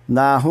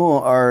 Naaman,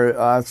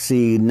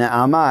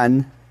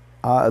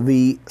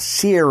 the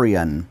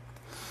Syrian.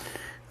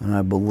 And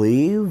I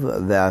believe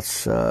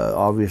that's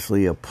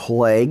obviously a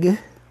plague.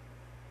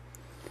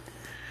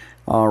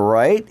 All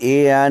right,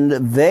 and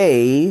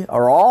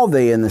all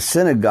they in the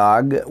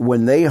synagogue,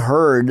 when they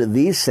heard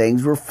these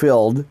things, were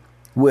filled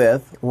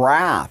with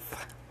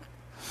wrath,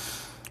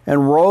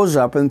 and rose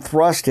up and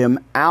thrust him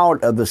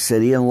out of the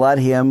city, and led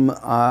him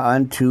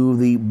unto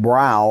the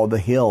brow of the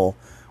hill,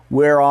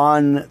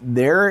 whereon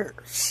their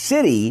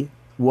city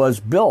was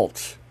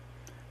built,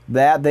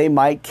 that they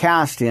might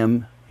cast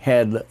him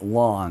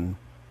headlong.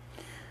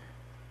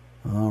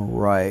 All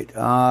right.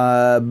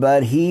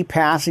 But he,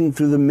 passing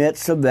through the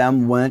midst of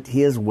them, went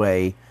his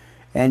way,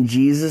 and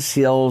Jesus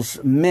heals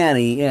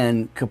many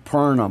in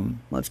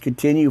Capernaum. Let's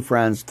continue,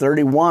 friends.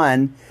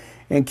 31,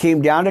 and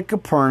came down to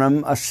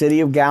Capernaum, a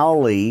city of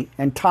Galilee,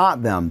 and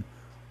taught them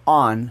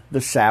on the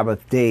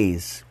Sabbath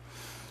days.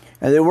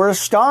 And they were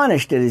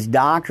astonished at his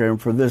doctrine,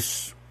 for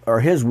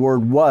his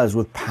word was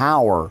with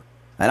power.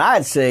 And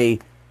I'd say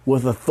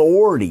with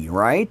authority,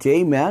 right?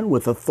 Amen.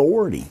 With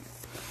authority.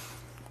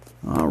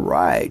 All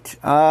right.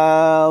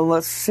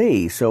 Let's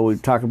see. So we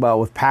talked about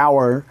with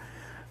power.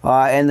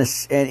 And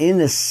in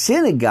the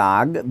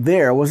synagogue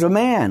there was a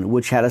man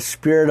which had a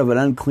spirit of an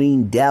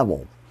unclean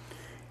devil,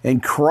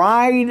 and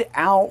cried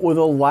out with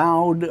a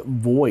loud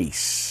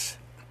voice,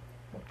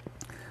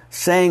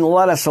 saying,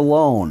 Let us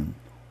alone.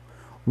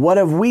 What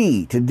have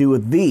we to do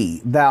with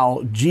thee,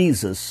 thou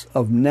Jesus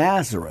of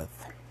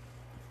Nazareth?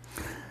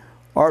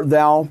 Art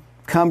thou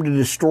come to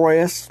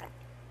destroy us.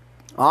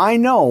 I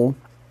know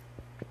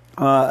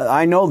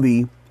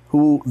thee,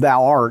 who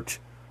thou art,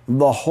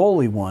 the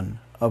Holy One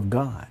of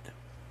God.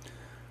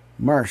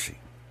 Mercy.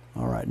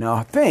 All right, now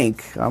I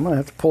think I'm going to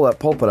have to pull that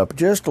pulpit up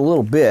just a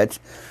little bit.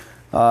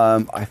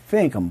 I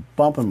think I'm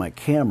bumping my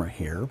camera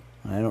here.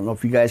 I don't know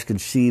if you guys can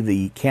see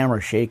the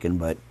camera shaking,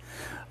 but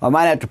I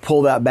might have to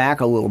pull that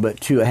back a little bit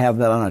too. I have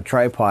that on a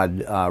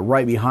tripod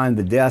right behind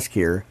the desk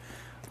here,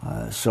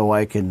 so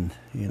I can,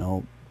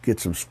 get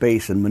some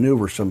space and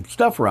maneuver some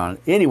stuff around.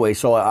 Anyway,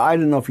 so I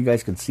don't know if you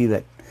guys can see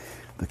that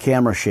the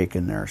camera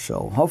shaking there.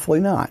 So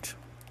hopefully not.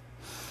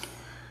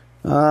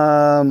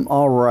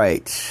 All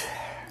right.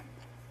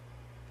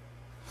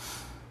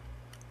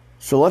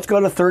 So let's go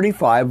to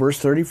 35, verse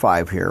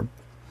 35 here.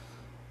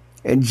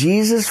 And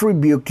Jesus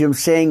rebuked him,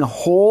 saying,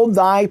 Hold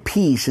thy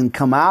peace, and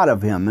come out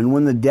of him. And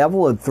when the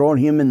devil had thrown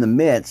him in the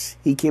midst,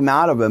 he came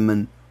out of him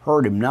and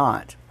hurt him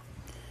not.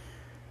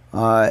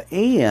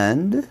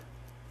 And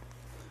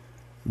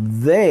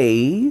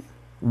they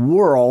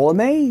were all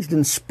amazed,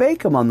 and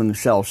spake among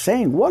themselves,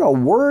 saying, What a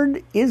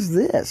word is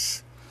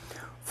this?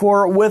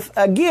 For with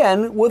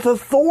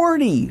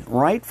authority,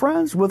 right,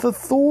 friends? With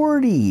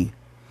authority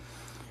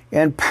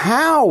and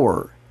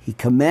power, he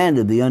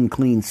commanded the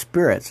unclean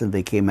spirits, and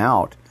they came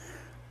out.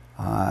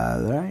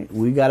 Right?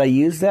 We got to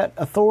use that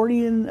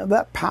authority and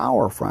that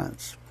power,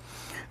 friends.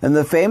 And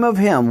the fame of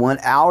him went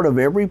out of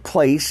every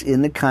place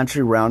in the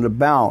country round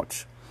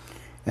about.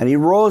 And he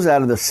rose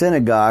out of the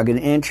synagogue and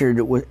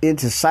entered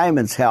into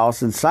Simon's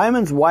house. And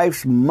Simon's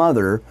wife's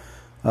mother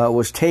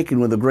was taken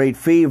with a great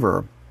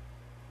fever.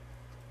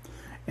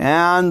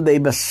 And they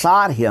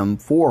besought him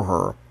for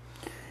her.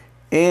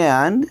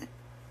 And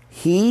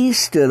he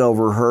stood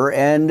over her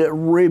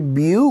and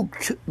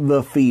rebuked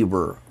the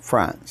fever,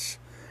 friends.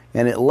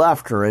 And it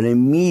left her, and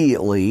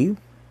immediately,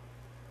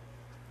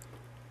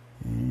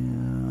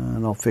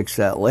 and I'll fix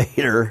that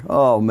later.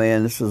 Oh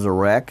man, this is a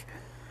wreck.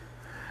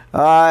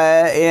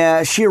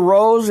 And she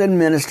arose and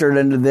ministered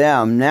unto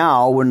them.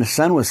 Now, when the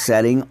sun was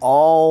setting,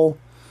 all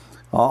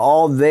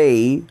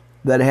they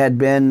that had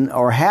been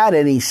or had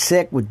any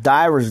sick with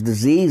divers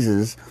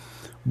diseases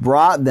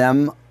brought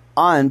them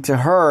unto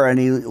her, and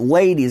he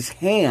laid his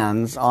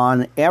hands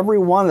on every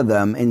one of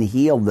them and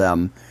healed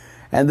them.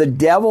 And the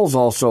devils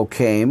also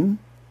came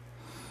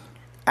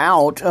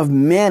out of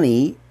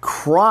many,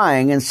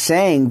 crying and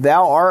saying,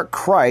 Thou art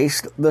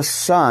Christ, the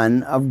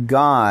Son of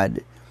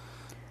God.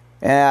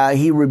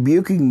 He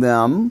rebuking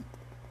them,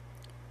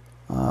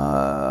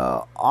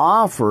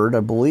 offered,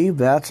 I believe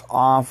that's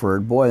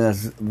offered. Boy,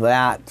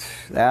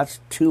 that's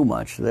too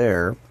much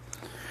there.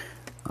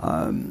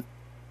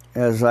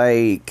 As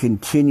I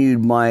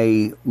continued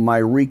my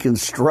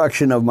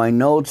reconstruction of my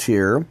notes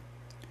here,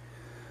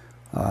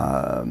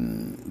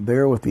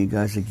 bear with me,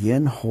 guys.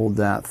 Again, hold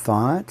that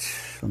thought.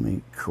 Let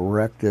me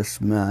correct this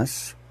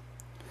mess.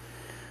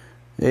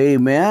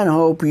 Amen.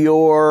 Hope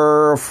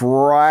your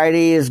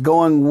Friday is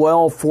going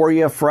well for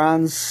you,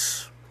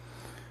 friends.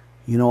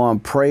 I'm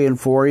praying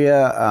for you.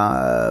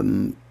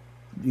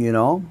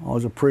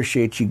 Always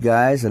appreciate you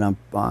guys, and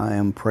I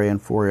am praying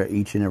for you,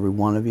 each and every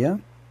one of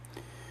you.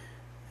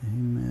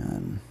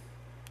 Amen.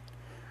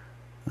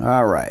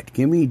 All right.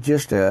 Give me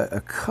just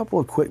a couple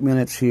of quick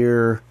minutes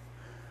here.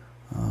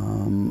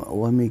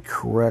 Let me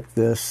correct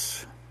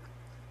this,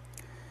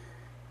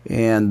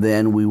 and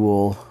then we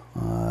will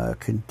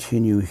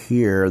continue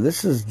here.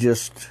 This is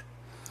just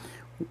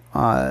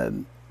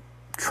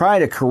try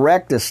to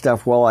correct this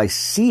stuff while I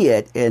see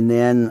it, and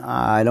then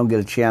I don't get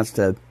a chance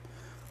to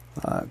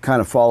kind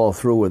of follow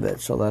through with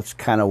it. So that's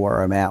kind of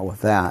where I'm at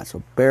with that.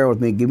 So bear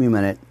with me. Give me a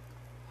minute.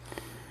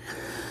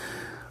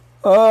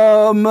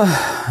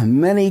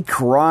 Many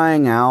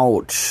crying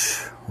out,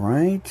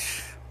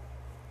 right?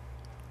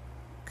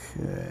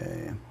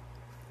 Okay.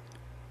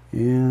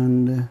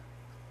 And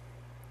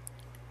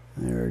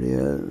there it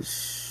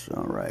is.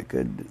 All right,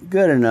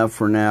 good enough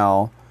for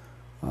now.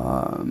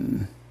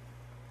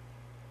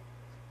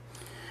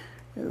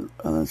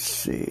 Let's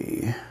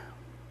see.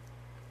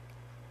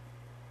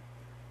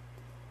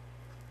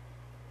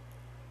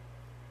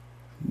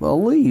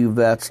 Believe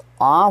that's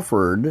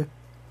offered.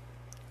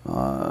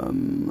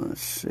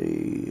 Let's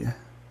see.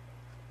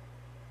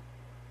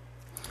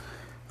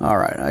 All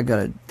right, I got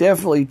to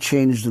definitely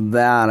change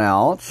that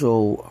out.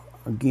 So,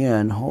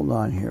 again, hold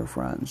on here,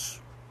 friends.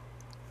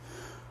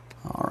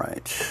 All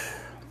right.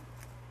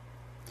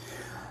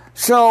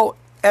 So,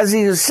 as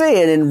he was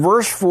saying in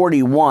verse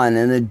 41,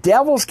 and the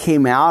devils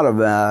came out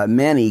of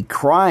many,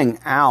 crying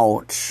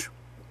out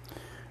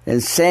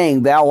and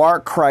saying, Thou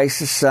art Christ,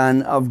 the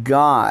Son of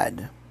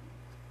God.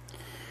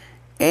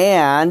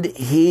 And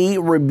he,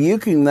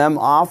 rebuking them,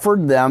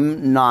 offered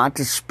them not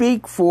to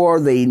speak, for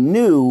they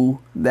knew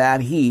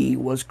that he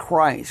was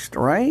Christ,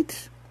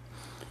 right?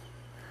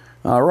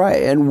 All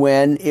right. And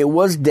when it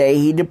was day,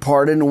 he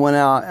departed and went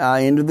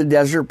out into the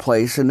desert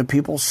place, and the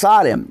people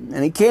sought him.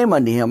 And he came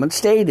unto him and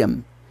stayed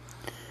him,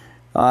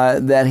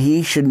 that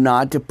he should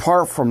not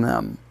depart from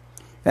them.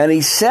 And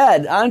he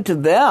said unto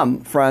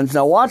them, friends,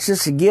 now watch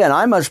this again,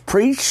 I must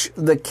preach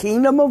the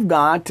kingdom of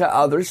God to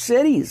other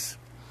cities.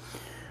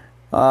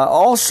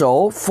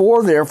 Also,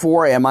 for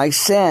therefore am I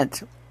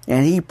sent.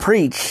 And he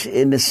preached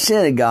in the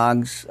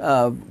synagogues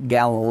of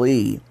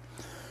Galilee.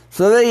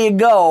 So there you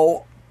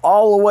go,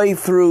 all the way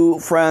through,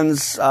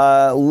 friends,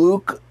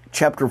 Luke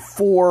chapter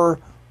 4,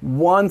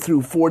 1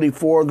 through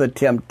 44, the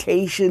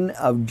temptation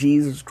of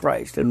Jesus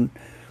Christ. And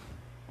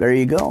there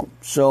you go.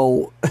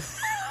 So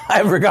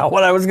I forgot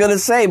what I was going to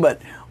say,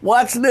 but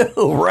what's new,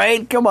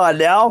 right? Come on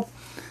now.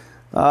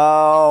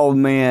 Oh,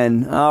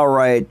 man. All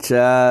right.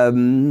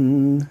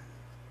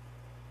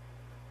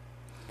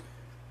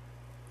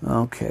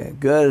 Okay,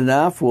 good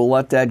enough. We'll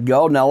let that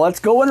go. Now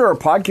let's go into our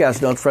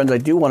podcast notes, friends. I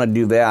do want to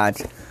do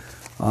that.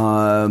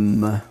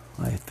 I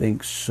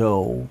think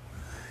so.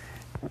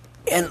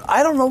 And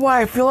I don't know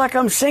why I feel like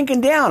I'm sinking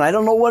down. I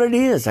don't know what it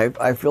is.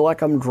 I feel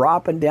like I'm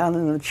dropping down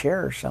in a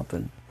chair or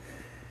something.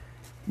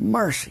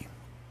 Mercy.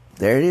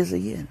 There it is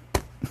again.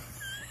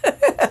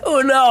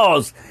 Who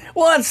knows?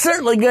 Well, it's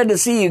certainly good to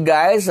see you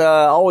guys.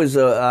 Always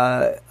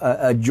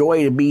a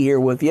joy to be here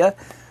with you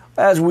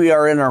as we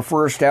are in our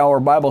first hour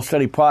Bible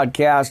study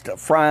podcast.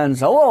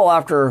 Friends, a little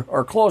after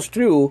or close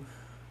to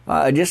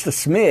just a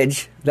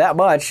smidge, that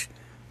much,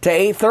 to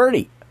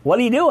 8:30. What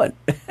are you doing?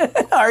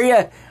 Are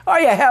you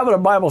having a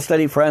Bible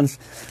study, friends?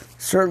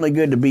 Certainly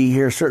good to be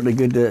here. Certainly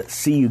good to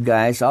see you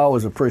guys. I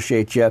always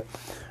appreciate you.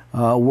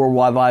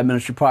 Worldwide Live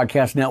Ministry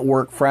Podcast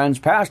Network, friends.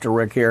 Pastor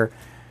Rick here,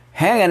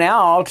 hanging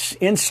out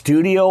in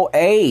Studio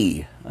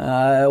A.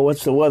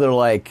 What's the weather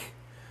like?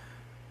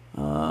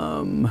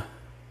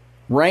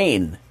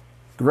 Rain.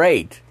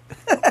 Great.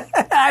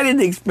 I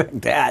didn't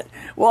expect that.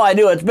 Well, I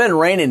do. It's been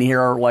raining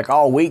here like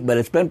all week, but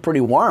it's been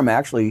pretty warm,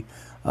 actually.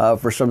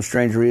 For some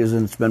strange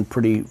reason, it's been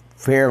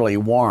fairly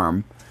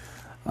warm.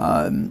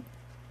 Got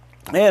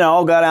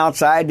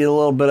outside, did a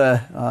little bit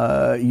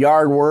of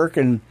yard work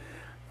and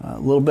a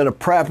little bit of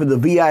prep in the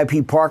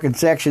VIP parking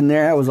section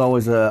there. That was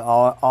always an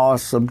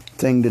awesome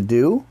thing to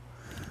do.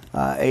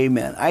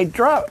 Amen.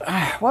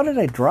 What did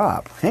I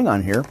drop? Hang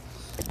on here.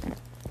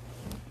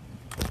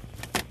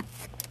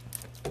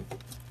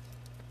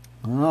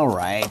 All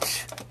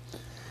right.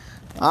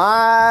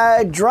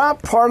 I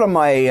dropped part of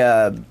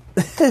my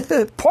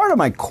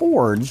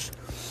cords,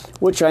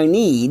 which I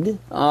need.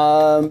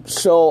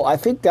 So I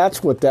think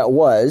that's what that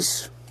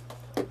was.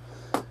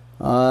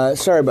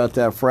 Sorry about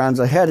that, friends.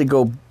 I had to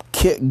go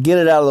get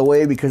it out of the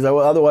way because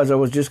otherwise I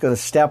was just going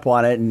to step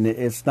on it, and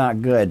it's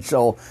not good.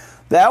 So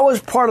that was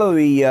part of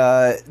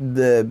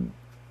the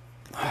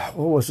what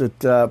was it?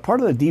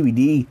 Part of the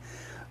DVD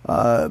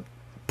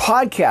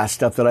podcast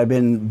stuff that I've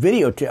been not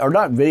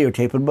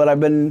videotaping, but I've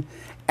been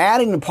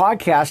adding the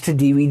podcast to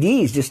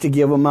DVDs just to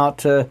give them out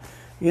to,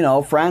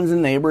 friends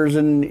and neighbors,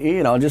 and,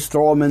 just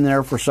throw them in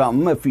there for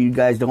something if you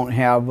guys don't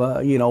have,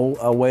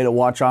 a way to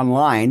watch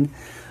online.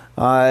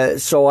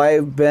 So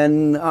I've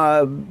been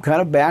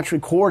kind of batch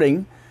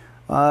recording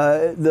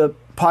the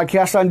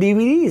podcast on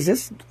DVDs.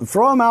 Just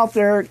throw them out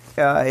there,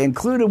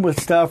 include them with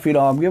stuff.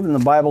 I'm giving the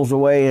Bibles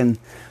away, and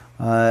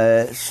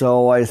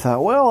so I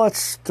thought, well,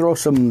 let's throw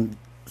some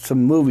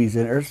movies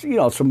in, or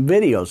some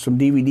videos, some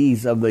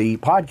DVDs of the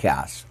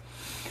podcast.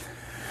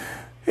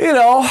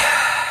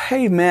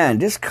 Hey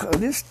man,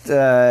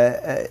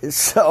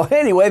 so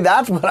anyway,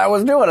 that's what I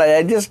was doing.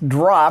 I just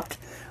dropped,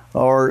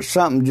 or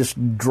something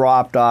just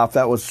dropped off.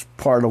 That was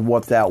part of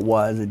what that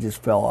was. It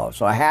just fell off.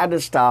 So I had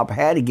to stop,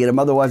 had to get them,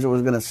 otherwise I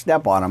was going to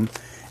step on them.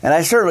 And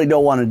I certainly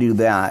don't want to do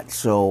that.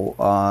 So,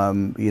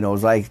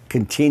 as I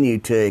continue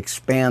to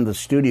expand the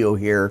studio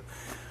here,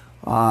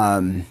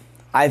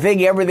 I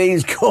think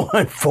everything's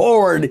going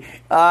forward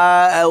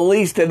at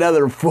least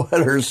another foot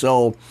or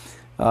so.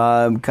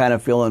 I'm kind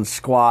of feeling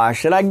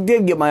squashed. And I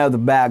did get my other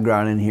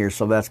background in here,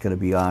 so that's going to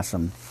be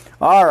awesome.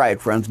 All right,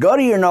 friends, go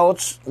to your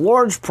notes.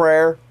 Lord's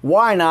Prayer.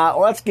 Why not?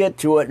 Let's get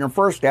to it in the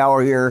first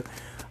hour here.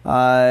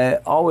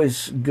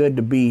 Always good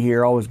to be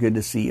here. Always good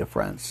to see you,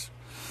 friends.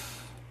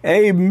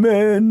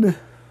 Amen.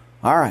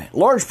 All right,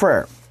 Lord's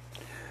Prayer.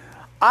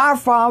 Our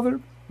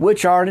Father,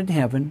 which art in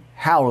heaven,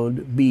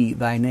 hallowed be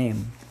thy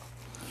name.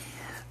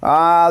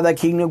 Thy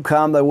kingdom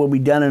come, thy will be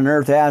done on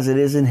earth as it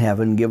is in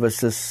heaven. Give us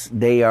this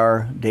day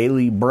our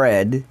daily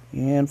bread,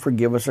 and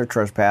forgive us our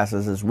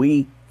trespasses as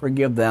we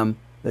forgive them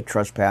that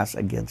trespass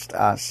against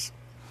us.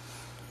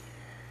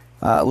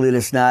 Lead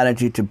us not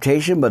into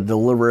temptation, but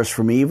deliver us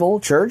from evil.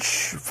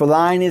 Church, for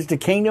thine is the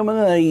kingdom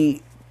and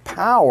the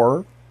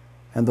power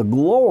and the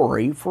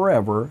glory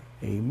forever.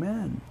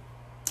 Amen.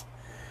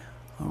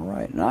 All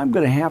right, now I'm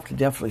going to have to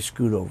definitely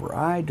scoot over.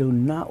 I do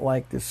not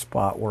like this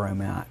spot where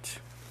I'm at.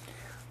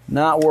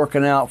 Not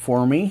working out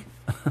for me.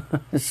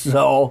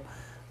 So,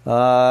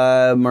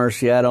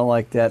 mercy, I don't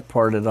like that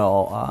part at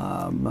all.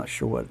 I'm not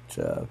sure what,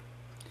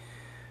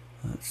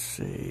 let's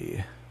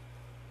see.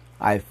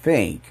 I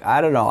think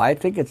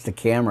it's the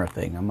camera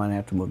thing. I might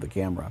have to move the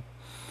camera.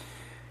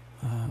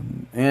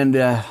 And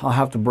I'll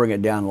have to bring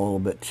it down a little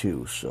bit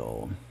too,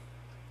 so.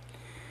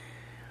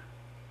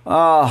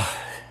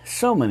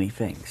 So many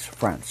things,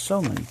 friends,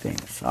 so many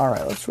things. All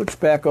right, let's switch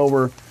back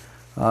over.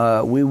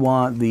 We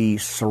want the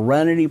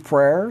serenity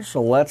prayer,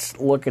 so let's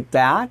look at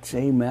that.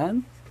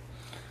 Amen.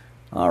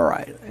 All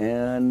right,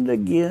 and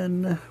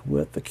again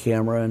with the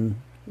camera and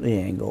the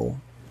angle,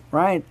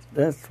 right?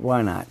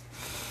 Why not?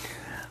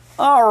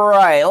 All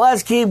right,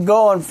 let's keep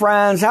going,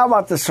 friends. How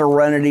about the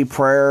serenity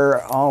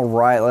prayer? All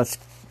right, let's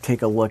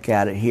take a look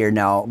at it here.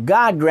 Now,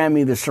 God grant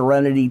me the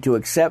serenity to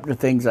accept the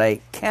things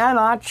I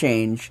cannot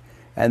change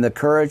and the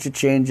courage to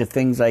change the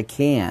things I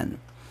can.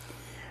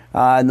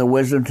 And the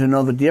wisdom to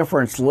know the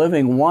difference,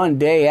 living one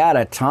day at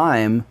a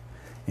time,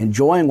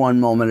 enjoying one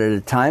moment at a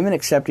time, and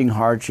accepting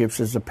hardships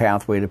as a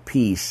pathway to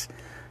peace.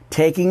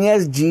 Taking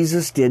as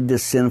Jesus did the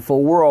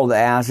sinful world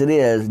as it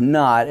is,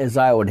 not as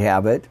I would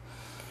have it.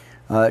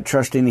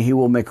 Trusting that He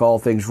will make all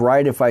things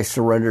right if I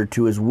surrender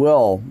to His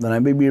will. Then I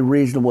may be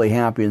reasonably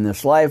happy in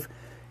this life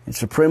and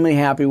supremely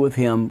happy with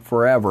Him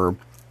forever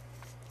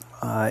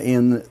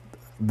in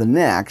the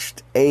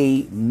next.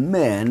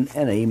 Amen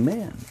and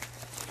amen.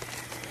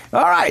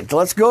 All right,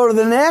 let's go to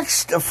the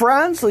next,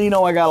 friends. You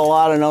know I got a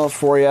lot of notes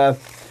for you.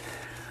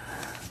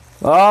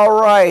 All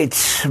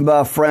right,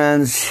 my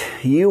friends,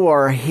 you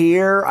are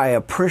here. I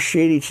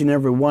appreciate each and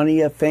every one of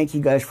you. Thank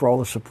you guys for all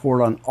the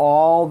support on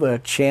all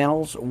the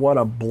channels. What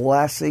a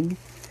blessing.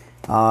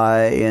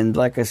 And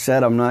like I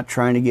said, I'm not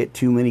trying to get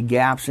too many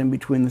gaps in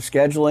between the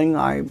scheduling.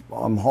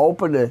 I'm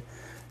hoping to,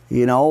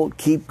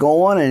 keep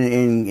going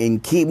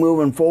and keep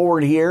moving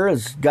forward here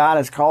as God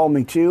has called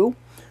me to.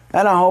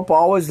 And I hope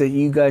always that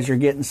you guys are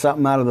getting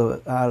something out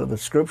of the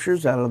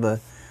scriptures, out of the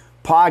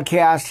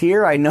podcast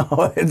here. I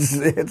know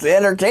it's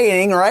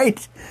entertaining,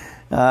 right?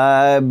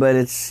 But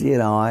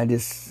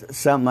it's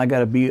something I got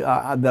to be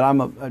that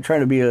I'm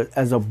trying to be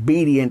as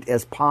obedient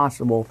as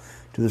possible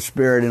to the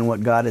Spirit and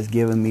what God has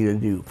given me to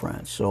do,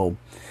 friends. So,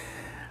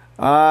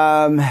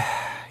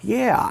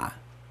 yeah,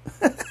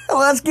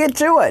 let's get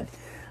to it.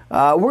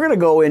 We're going to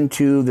go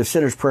into the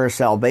Sinner's Prayer of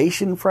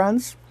Salvation,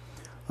 friends.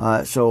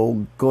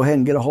 So go ahead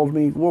and get a hold of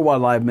me,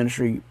 Worldwide Live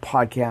Ministry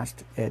Podcast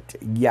at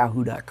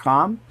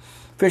yahoo.com.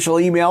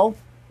 Official email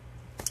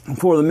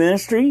for the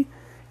ministry.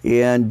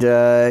 And,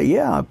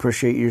 I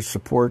appreciate your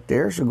support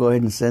there. So go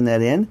ahead and send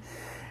that in.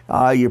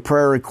 Your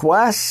prayer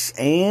requests.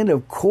 And,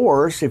 of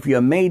course, if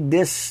you made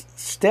this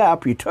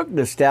step, you took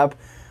this step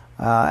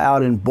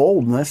out in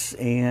boldness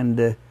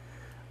and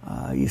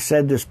you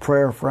said this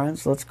prayer,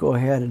 friends, let's go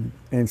ahead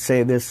and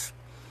say this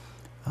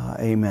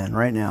amen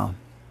right now.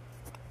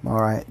 All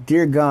right.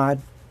 Dear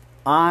God,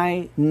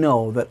 I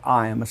know that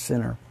I am a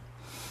sinner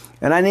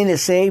and I need a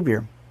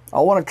Savior.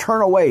 I want to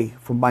turn away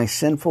from my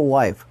sinful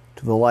life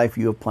to the life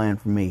you have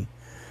planned for me.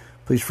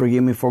 Please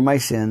forgive me for my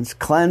sins.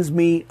 Cleanse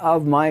me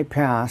of my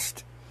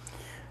past.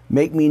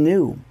 Make me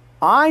new.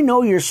 I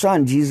know your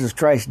Son, Jesus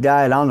Christ,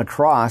 died on the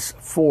cross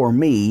for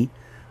me.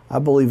 I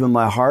believe in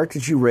my heart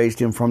that you raised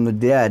him from the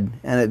dead.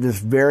 And at this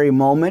very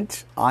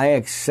moment, I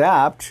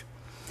accept,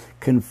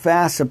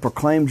 confess, and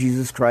proclaim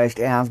Jesus Christ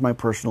as my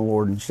personal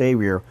Lord and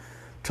Savior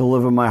to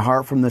live in my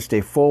heart from this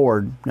day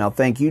forward. Now,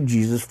 thank you,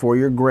 Jesus, for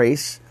your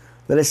grace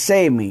that has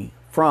saved me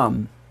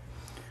from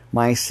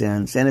my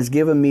sins and has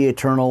given me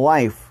eternal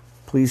life.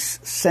 Please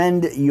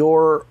send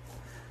your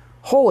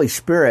Holy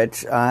Spirit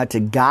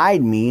to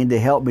guide me and to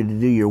help me to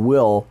do your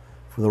will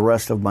for the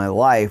rest of my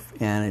life.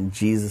 And in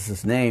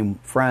Jesus' name,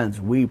 friends,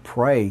 we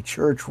pray,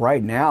 church,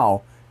 right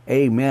now,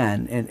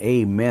 amen and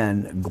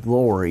amen.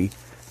 Glory.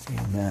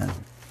 Amen.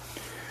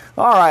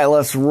 All right,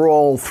 let's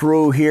roll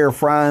through here,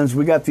 friends.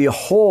 We got the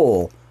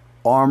whole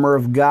armor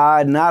of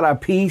God, not a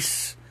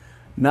piece,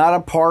 not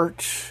a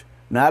part,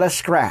 not a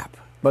scrap,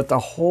 but the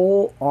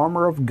whole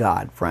armor of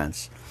God,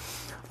 friends.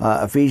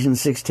 Ephesians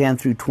 6:10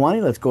 through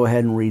 20. Let's go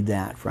ahead and read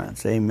that,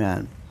 friends.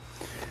 Amen.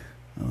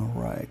 All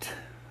right.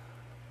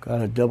 Got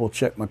to double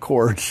check my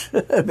cords.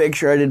 Make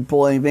sure I didn't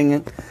pull anything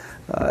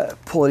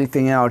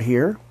out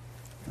here.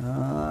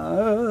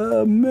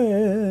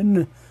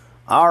 Amen.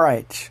 All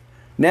right.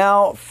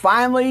 Now,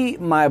 finally,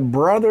 my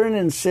brethren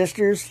and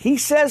sisters, he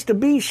says to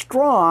be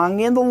strong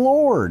in the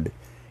Lord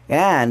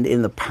and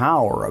in the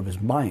power of his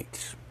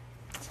might.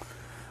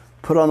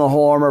 Put on the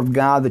whole armor of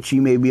God that ye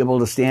may be able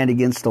to stand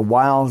against the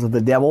wiles of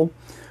the devil.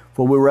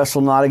 For we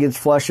wrestle not against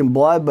flesh and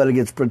blood, but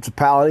against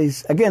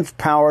principalities, against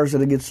powers,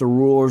 and against the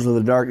rulers of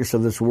the darkness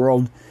of this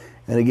world,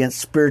 and against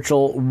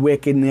spiritual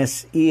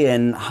wickedness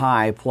in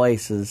high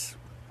places.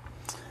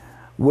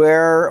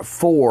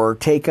 Wherefore,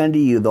 take unto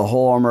you the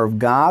whole armor of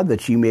God,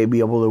 that ye may be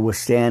able to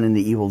withstand in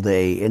the evil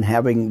day. And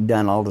having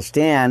done all to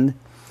stand,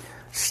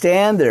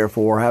 stand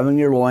therefore, having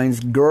your loins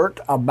girt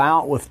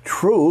about with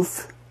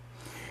truth,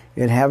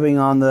 and having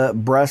on the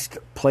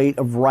breastplate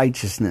of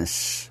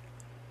righteousness.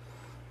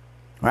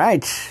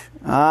 Right.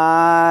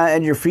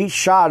 And your feet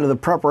shod to the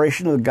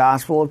preparation of the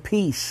gospel of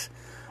peace.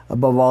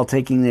 Above all,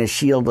 taking the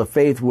shield of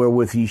faith,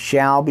 wherewith ye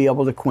shall be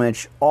able to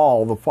quench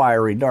all the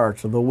fiery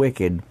darts of the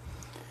wicked.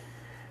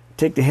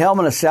 Take the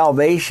helmet of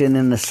salvation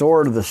and the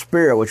sword of the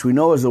Spirit, which we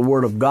know is the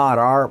Word of God,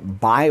 our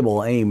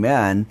Bible.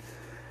 Amen.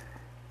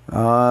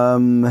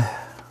 All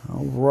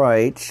All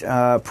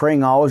right.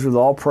 Praying always with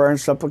all prayer and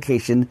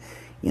supplication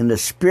in the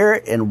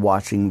Spirit, and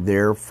watching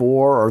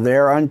therefore or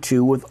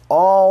thereunto with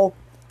all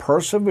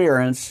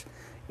perseverance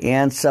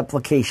and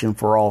supplication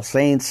for all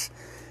saints,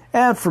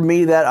 and for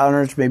me that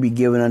honors may be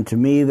given unto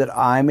me, that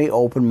I may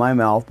open my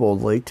mouth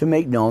boldly to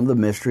make known the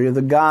mystery of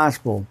the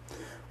gospel,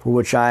 for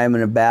which I am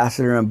an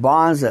ambassador in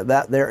bonds,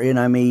 that therein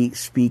I may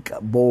speak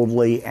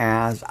boldly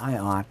as I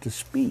ought to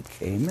speak.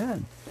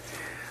 Amen.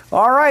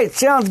 All right,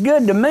 sounds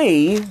good to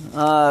me,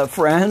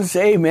 friends.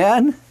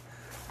 Amen.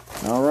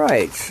 All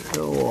right,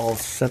 so I'll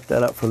set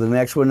that up for the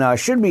next one. Now, I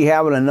should be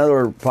having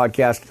another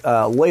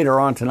podcast later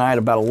on tonight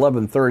about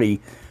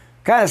 11:30.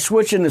 Kind of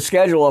switching the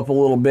schedule up a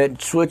little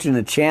bit, switching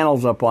the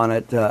channels up on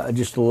it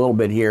just a little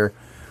bit here.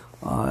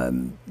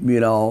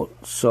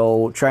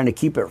 So trying to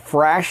keep it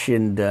fresh,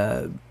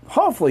 and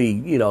hopefully,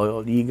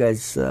 you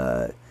guys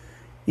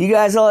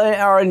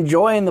are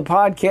enjoying the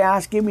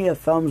podcast. Give me a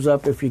thumbs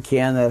up if you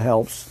can. That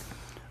helps.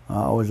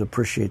 I always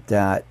appreciate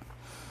that.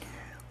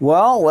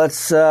 Well,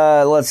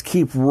 let's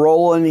keep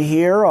rolling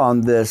here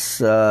on this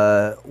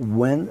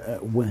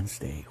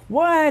Wednesday.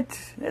 What?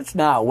 It's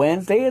not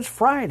Wednesday. It's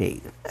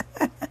Friday.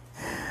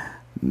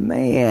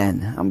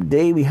 Man, I'm a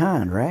day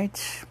behind,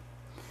 right?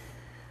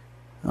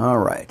 All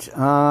right.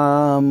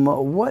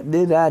 What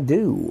did I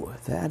do?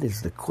 That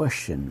is the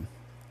question.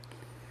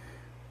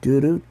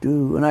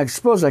 And I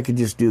suppose I could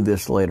just do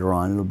this later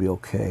on. It'll be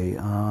okay.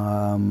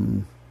 I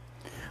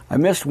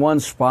missed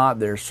one spot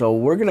there, so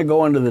we're going to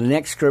go into the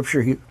next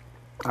scripture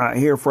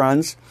here,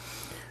 friends.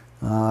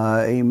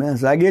 Amen.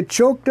 So I get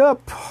choked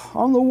up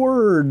on the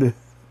word.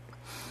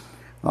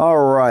 All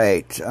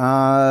right.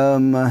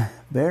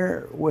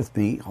 Bear with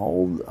me.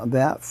 Hold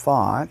that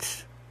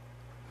thought.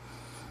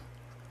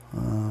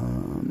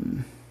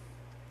 Amen.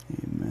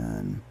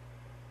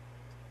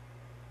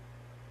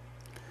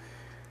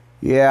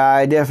 Yeah,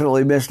 I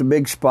definitely missed a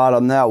big spot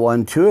on that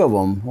one. 2 of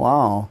them.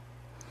 Wow.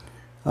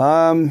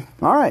 All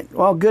right.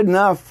 Well, good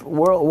enough.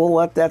 We'll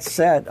let that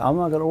set. I'm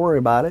not going to worry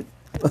about it.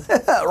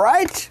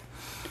 Right?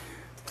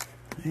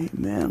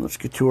 Amen. Let's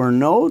get to our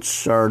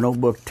notes, our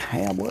notebook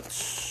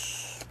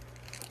tablets.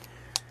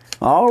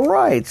 All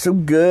right.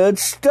 Some good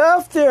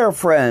stuff there,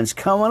 friends.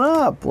 Coming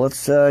up.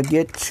 Let's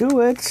get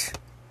to it.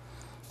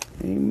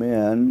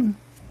 Amen.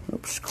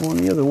 Oops, going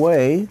the other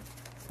way.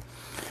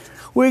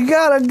 We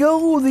gotta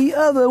go the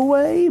other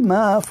way,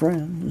 my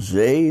friends.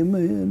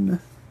 Amen.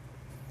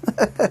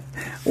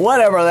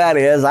 Whatever that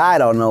is, I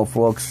don't know,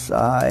 folks.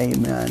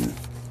 Amen.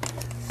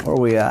 Where are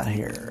we at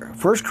here?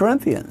 1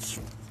 Corinthians.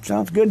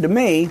 Sounds good to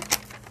me.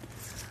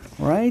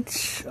 Right?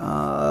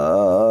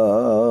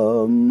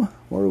 What do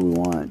we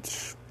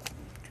want?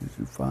 2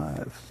 through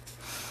 5.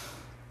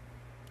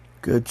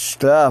 Good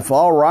stuff.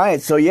 All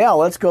right. So yeah,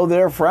 let's go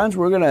there, friends.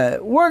 We're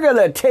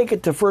gonna take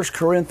it to 1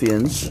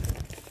 Corinthians.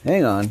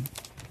 Hang on.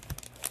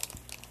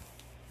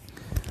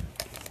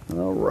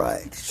 All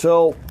right.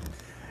 So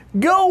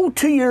go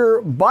to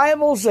your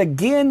Bibles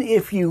again,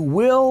 if you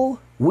will.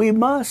 We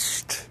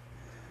must.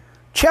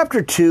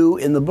 Chapter 2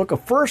 in the book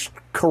of 1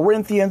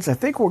 Corinthians. I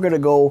think we're going to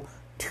go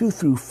 2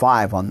 through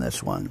 5 on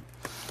this one.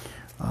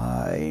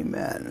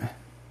 Amen.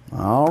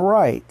 All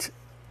right.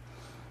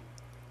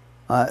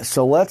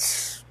 So let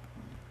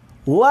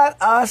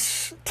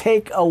us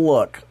take a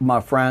look,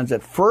 my friends,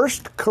 at 1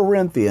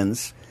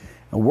 Corinthians.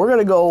 And we're going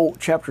to go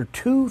chapter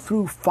 2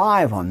 through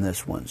 5 on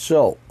this one.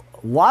 So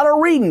a lot of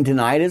reading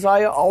tonight, as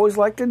I always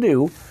like to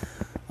do.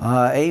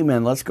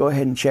 Amen. Let's go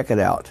ahead and check it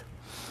out.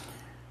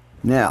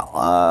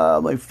 Now,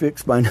 let me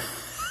fix my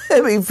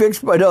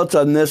notes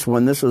on this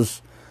one. This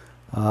is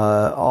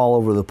all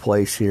over the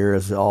place here,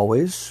 as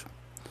always.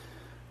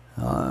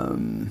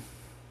 Trying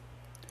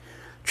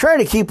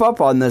to keep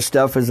up on this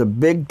stuff is a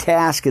big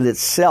task in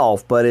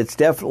itself, but it's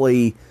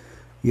definitely,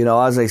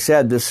 as I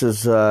said, this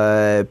is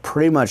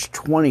pretty much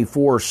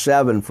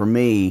 24/7 for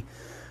me.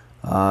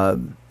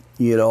 I'm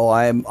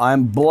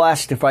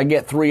blessed if I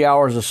get 3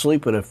 hours of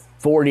sleep in a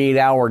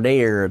 48-hour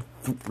day or a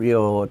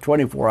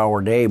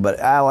 24-hour day. But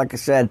like I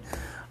said,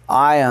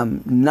 I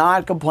am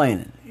not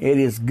complaining. It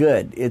is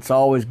good. It's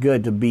always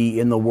good to be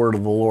in the Word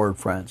of the Lord,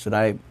 friends, and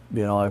I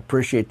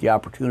appreciate the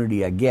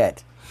opportunity I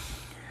get.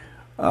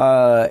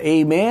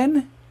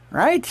 Amen.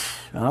 Right?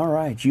 All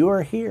right. You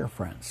are here,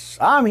 friends.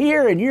 I'm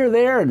here, and you're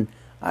there, and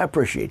I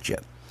appreciate you.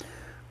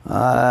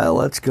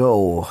 Let's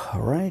go.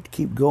 All right.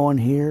 Keep going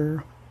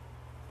here.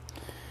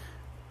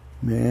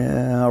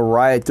 Yeah, all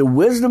right. The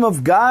wisdom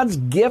of God's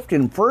gift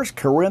in 1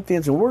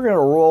 Corinthians, and we're going to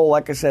roll,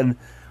 like I said,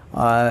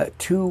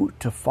 2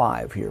 to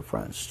 5 here,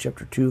 friends.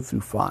 Chapter 2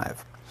 through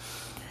 5.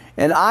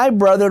 And I,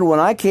 brethren,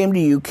 when I came to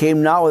you,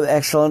 came not with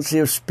excellency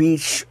of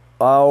speech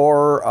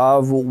or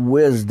of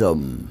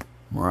wisdom.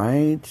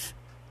 Right?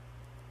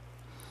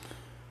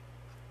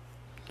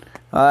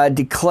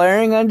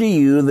 Declaring unto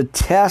you the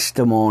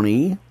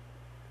testimony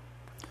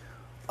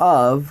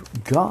of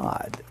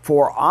God.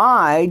 For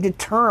I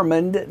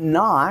determined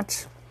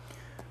not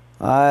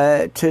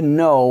to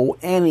know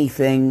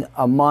anything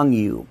among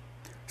you,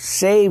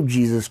 save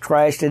Jesus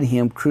Christ and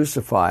Him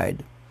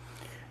crucified.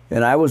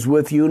 And I was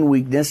with you in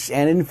weakness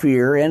and in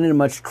fear and in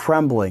much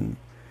trembling.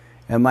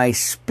 And my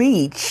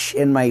speech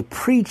and my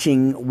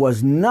preaching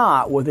was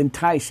not with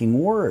enticing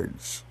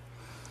words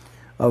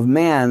of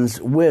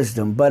man's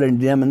wisdom, but in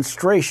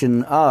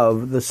demonstration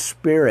of the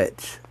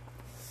Spirit.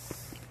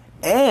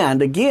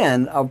 And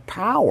again, of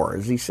power,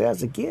 as he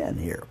says again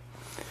here.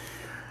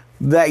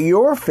 That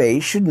your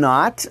faith should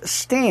not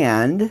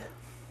stand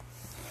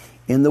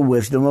in the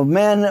wisdom of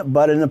men,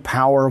 but in the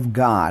power of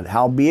God.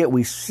 Howbeit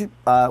we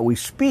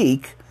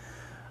speak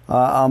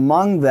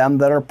among them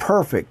that are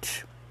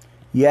perfect,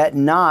 yet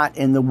not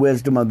in the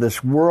wisdom of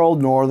this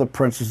world, nor the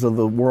princes of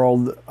the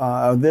world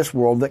of this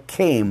world that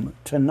came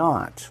to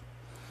naught.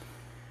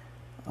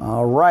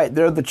 All right,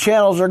 there the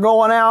channels are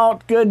going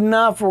out. Good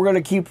enough. We're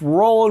going to keep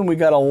rolling. We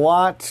got a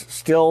lot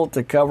still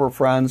to cover,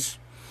 friends.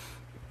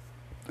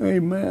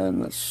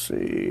 Amen. Let's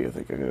see. I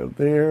think I got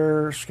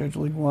there,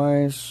 scheduling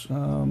wise.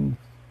 Amen.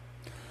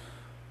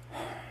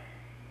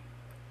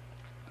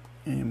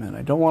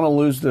 I don't want to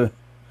lose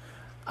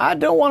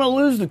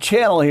the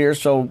channel here,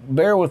 so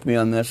bear with me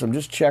on this. I'm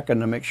just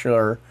checking to make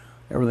sure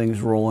everything's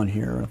rolling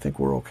here. I think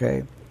we're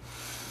okay.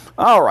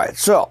 All right.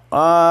 So,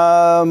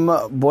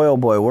 boy, oh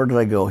boy, where did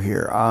I go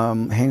here?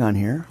 Hang on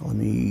here. Let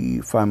me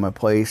find my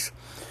place.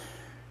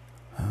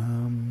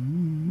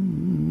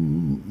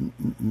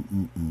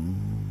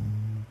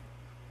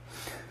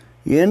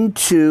 We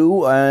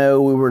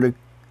were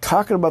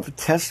talking about the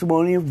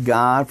testimony of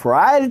God. For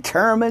I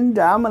determined,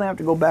 I'm going to have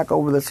to go back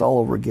over this all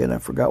over again. I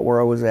forgot where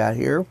I was at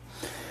here.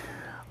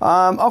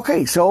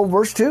 Okay, so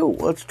verse 2.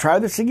 Let's try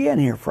this again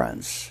here,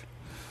 friends.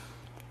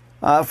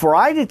 For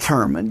I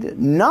determined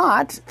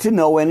not to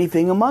know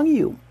anything among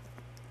you,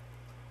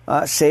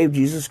 save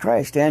Jesus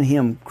Christ and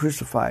Him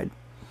crucified.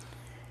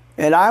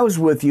 And I was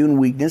with you in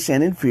weakness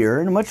and in fear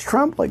and much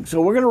trembling.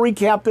 So we're going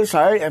to recap this.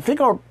 I think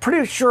I'm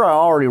pretty sure I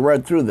already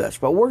read through this,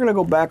 but we're going to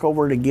go back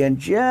over it again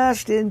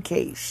just in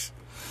case.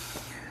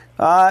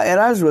 And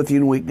I was with you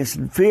in weakness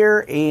and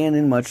fear and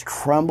in much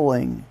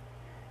trembling.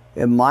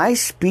 And my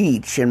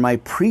speech and my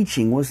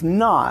preaching was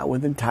not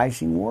with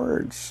enticing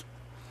words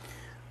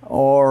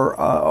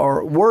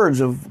or words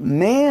of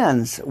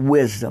man's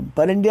wisdom,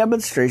 but in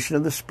demonstration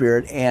of the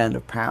Spirit and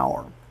of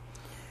power.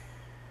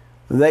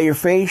 That your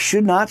faith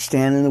should not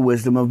stand in the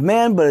wisdom of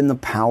man, but in the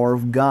power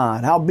of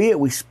God. Howbeit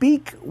we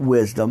speak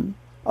wisdom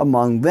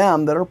among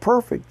them that are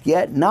perfect,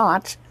 yet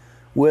not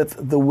with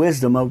the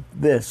wisdom of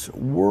this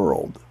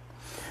world,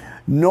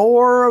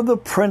 nor of the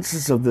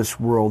princes of this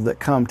world that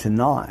come to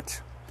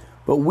naught.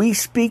 But we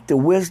speak the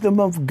wisdom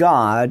of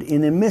God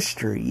in a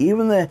mystery,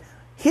 even the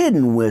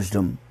hidden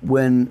wisdom,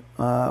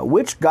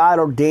 which God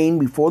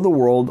ordained before the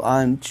world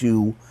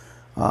unto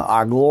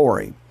our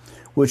glory.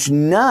 Which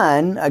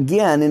none,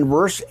 again, in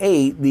verse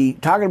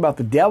 8, talking about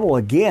the devil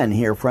again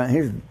here,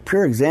 here's a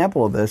pure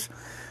example of this,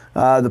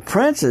 the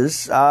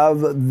princes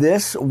of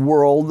this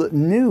world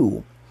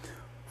knew.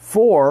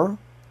 For,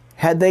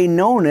 had they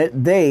known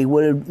it, they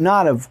would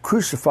not have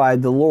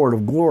crucified the Lord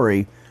of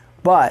glory,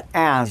 but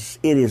as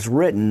it is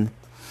written,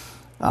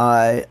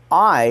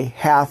 eye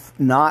hath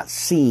not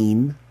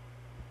seen,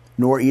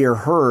 nor ear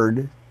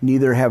heard,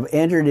 neither have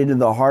entered into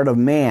the heart of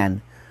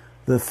man,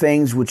 the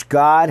things which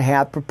God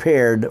hath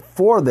prepared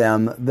for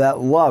them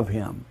that love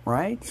Him,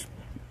 right?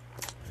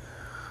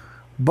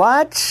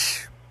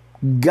 But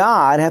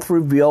God hath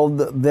revealed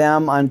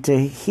them unto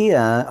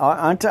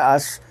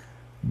us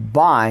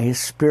by His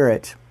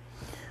Spirit.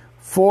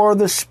 For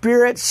the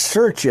Spirit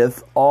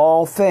searcheth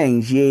all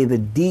things, yea, the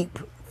deep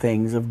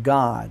things of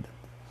God.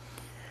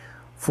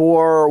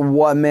 For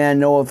what man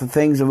knoweth the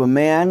things of a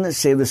man,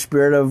 save the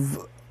Spirit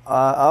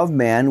of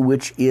man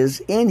which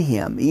is in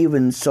him?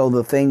 Even so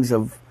the things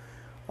of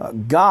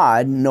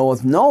God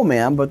knoweth no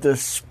man, but the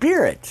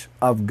Spirit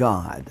of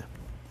God.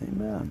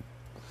 Amen.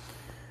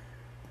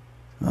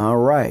 All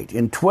right.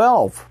 In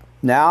 12,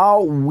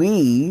 now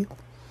we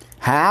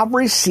have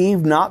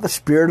received not the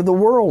spirit of the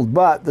world,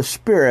 but the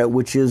Spirit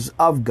which is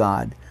of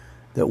God,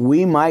 that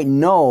we might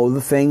know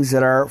the things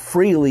that are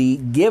freely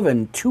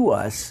given to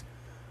us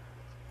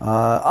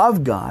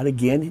of God.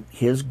 Again,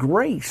 His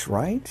grace,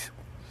 right?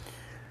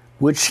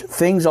 Which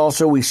things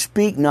also we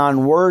speak, not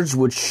in words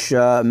which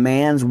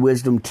man's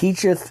wisdom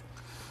teacheth,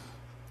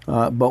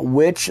 but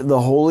which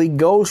the Holy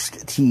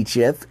Ghost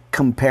teacheth,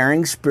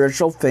 comparing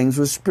spiritual things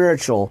with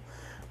spiritual.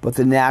 But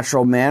the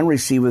natural man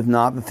receiveth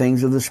not the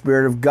things of the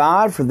Spirit of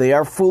God, for they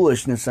are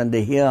foolishness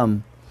unto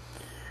him.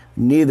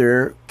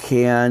 Neither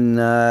can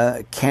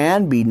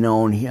be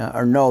known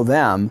or know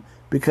them,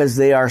 because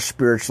they are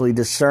spiritually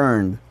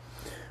discerned.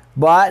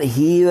 But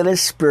he that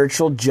is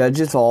spiritual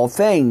judgeth all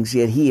things,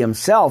 yet he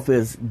himself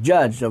is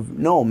judged of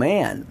no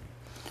man.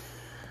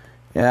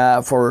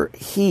 For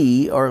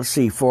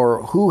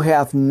who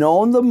hath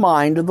known the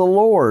mind of the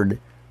Lord,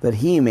 that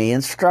he may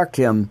instruct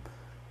him?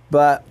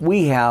 But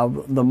we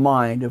have the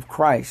mind of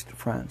Christ,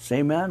 friends.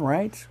 Amen,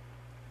 right?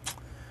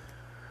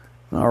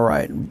 All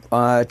right,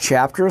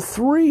 chapter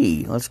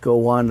 3. Let's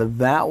go on to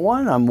that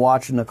one. I'm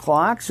watching the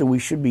clock, so we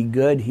should be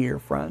good here,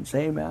 friends.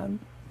 Amen.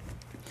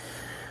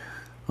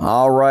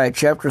 All right,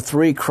 chapter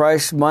 3,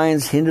 Christ's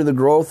minds hinder the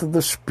growth of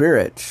the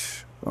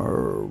Spirit.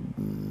 Or,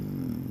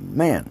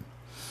 man.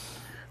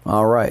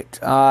 All right.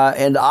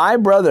 And I,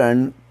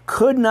 brethren,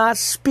 could not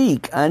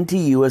speak unto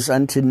you as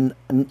unto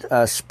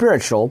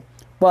spiritual,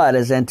 but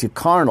as unto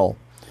carnal,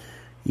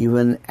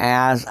 even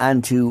as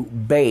unto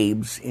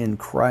babes in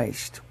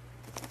Christ.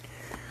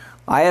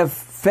 I have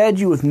fed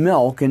you with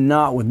milk and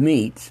not with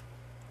meat,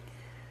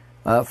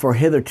 for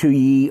hitherto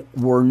ye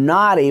were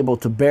not able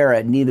to bear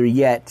it, neither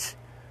yet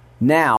now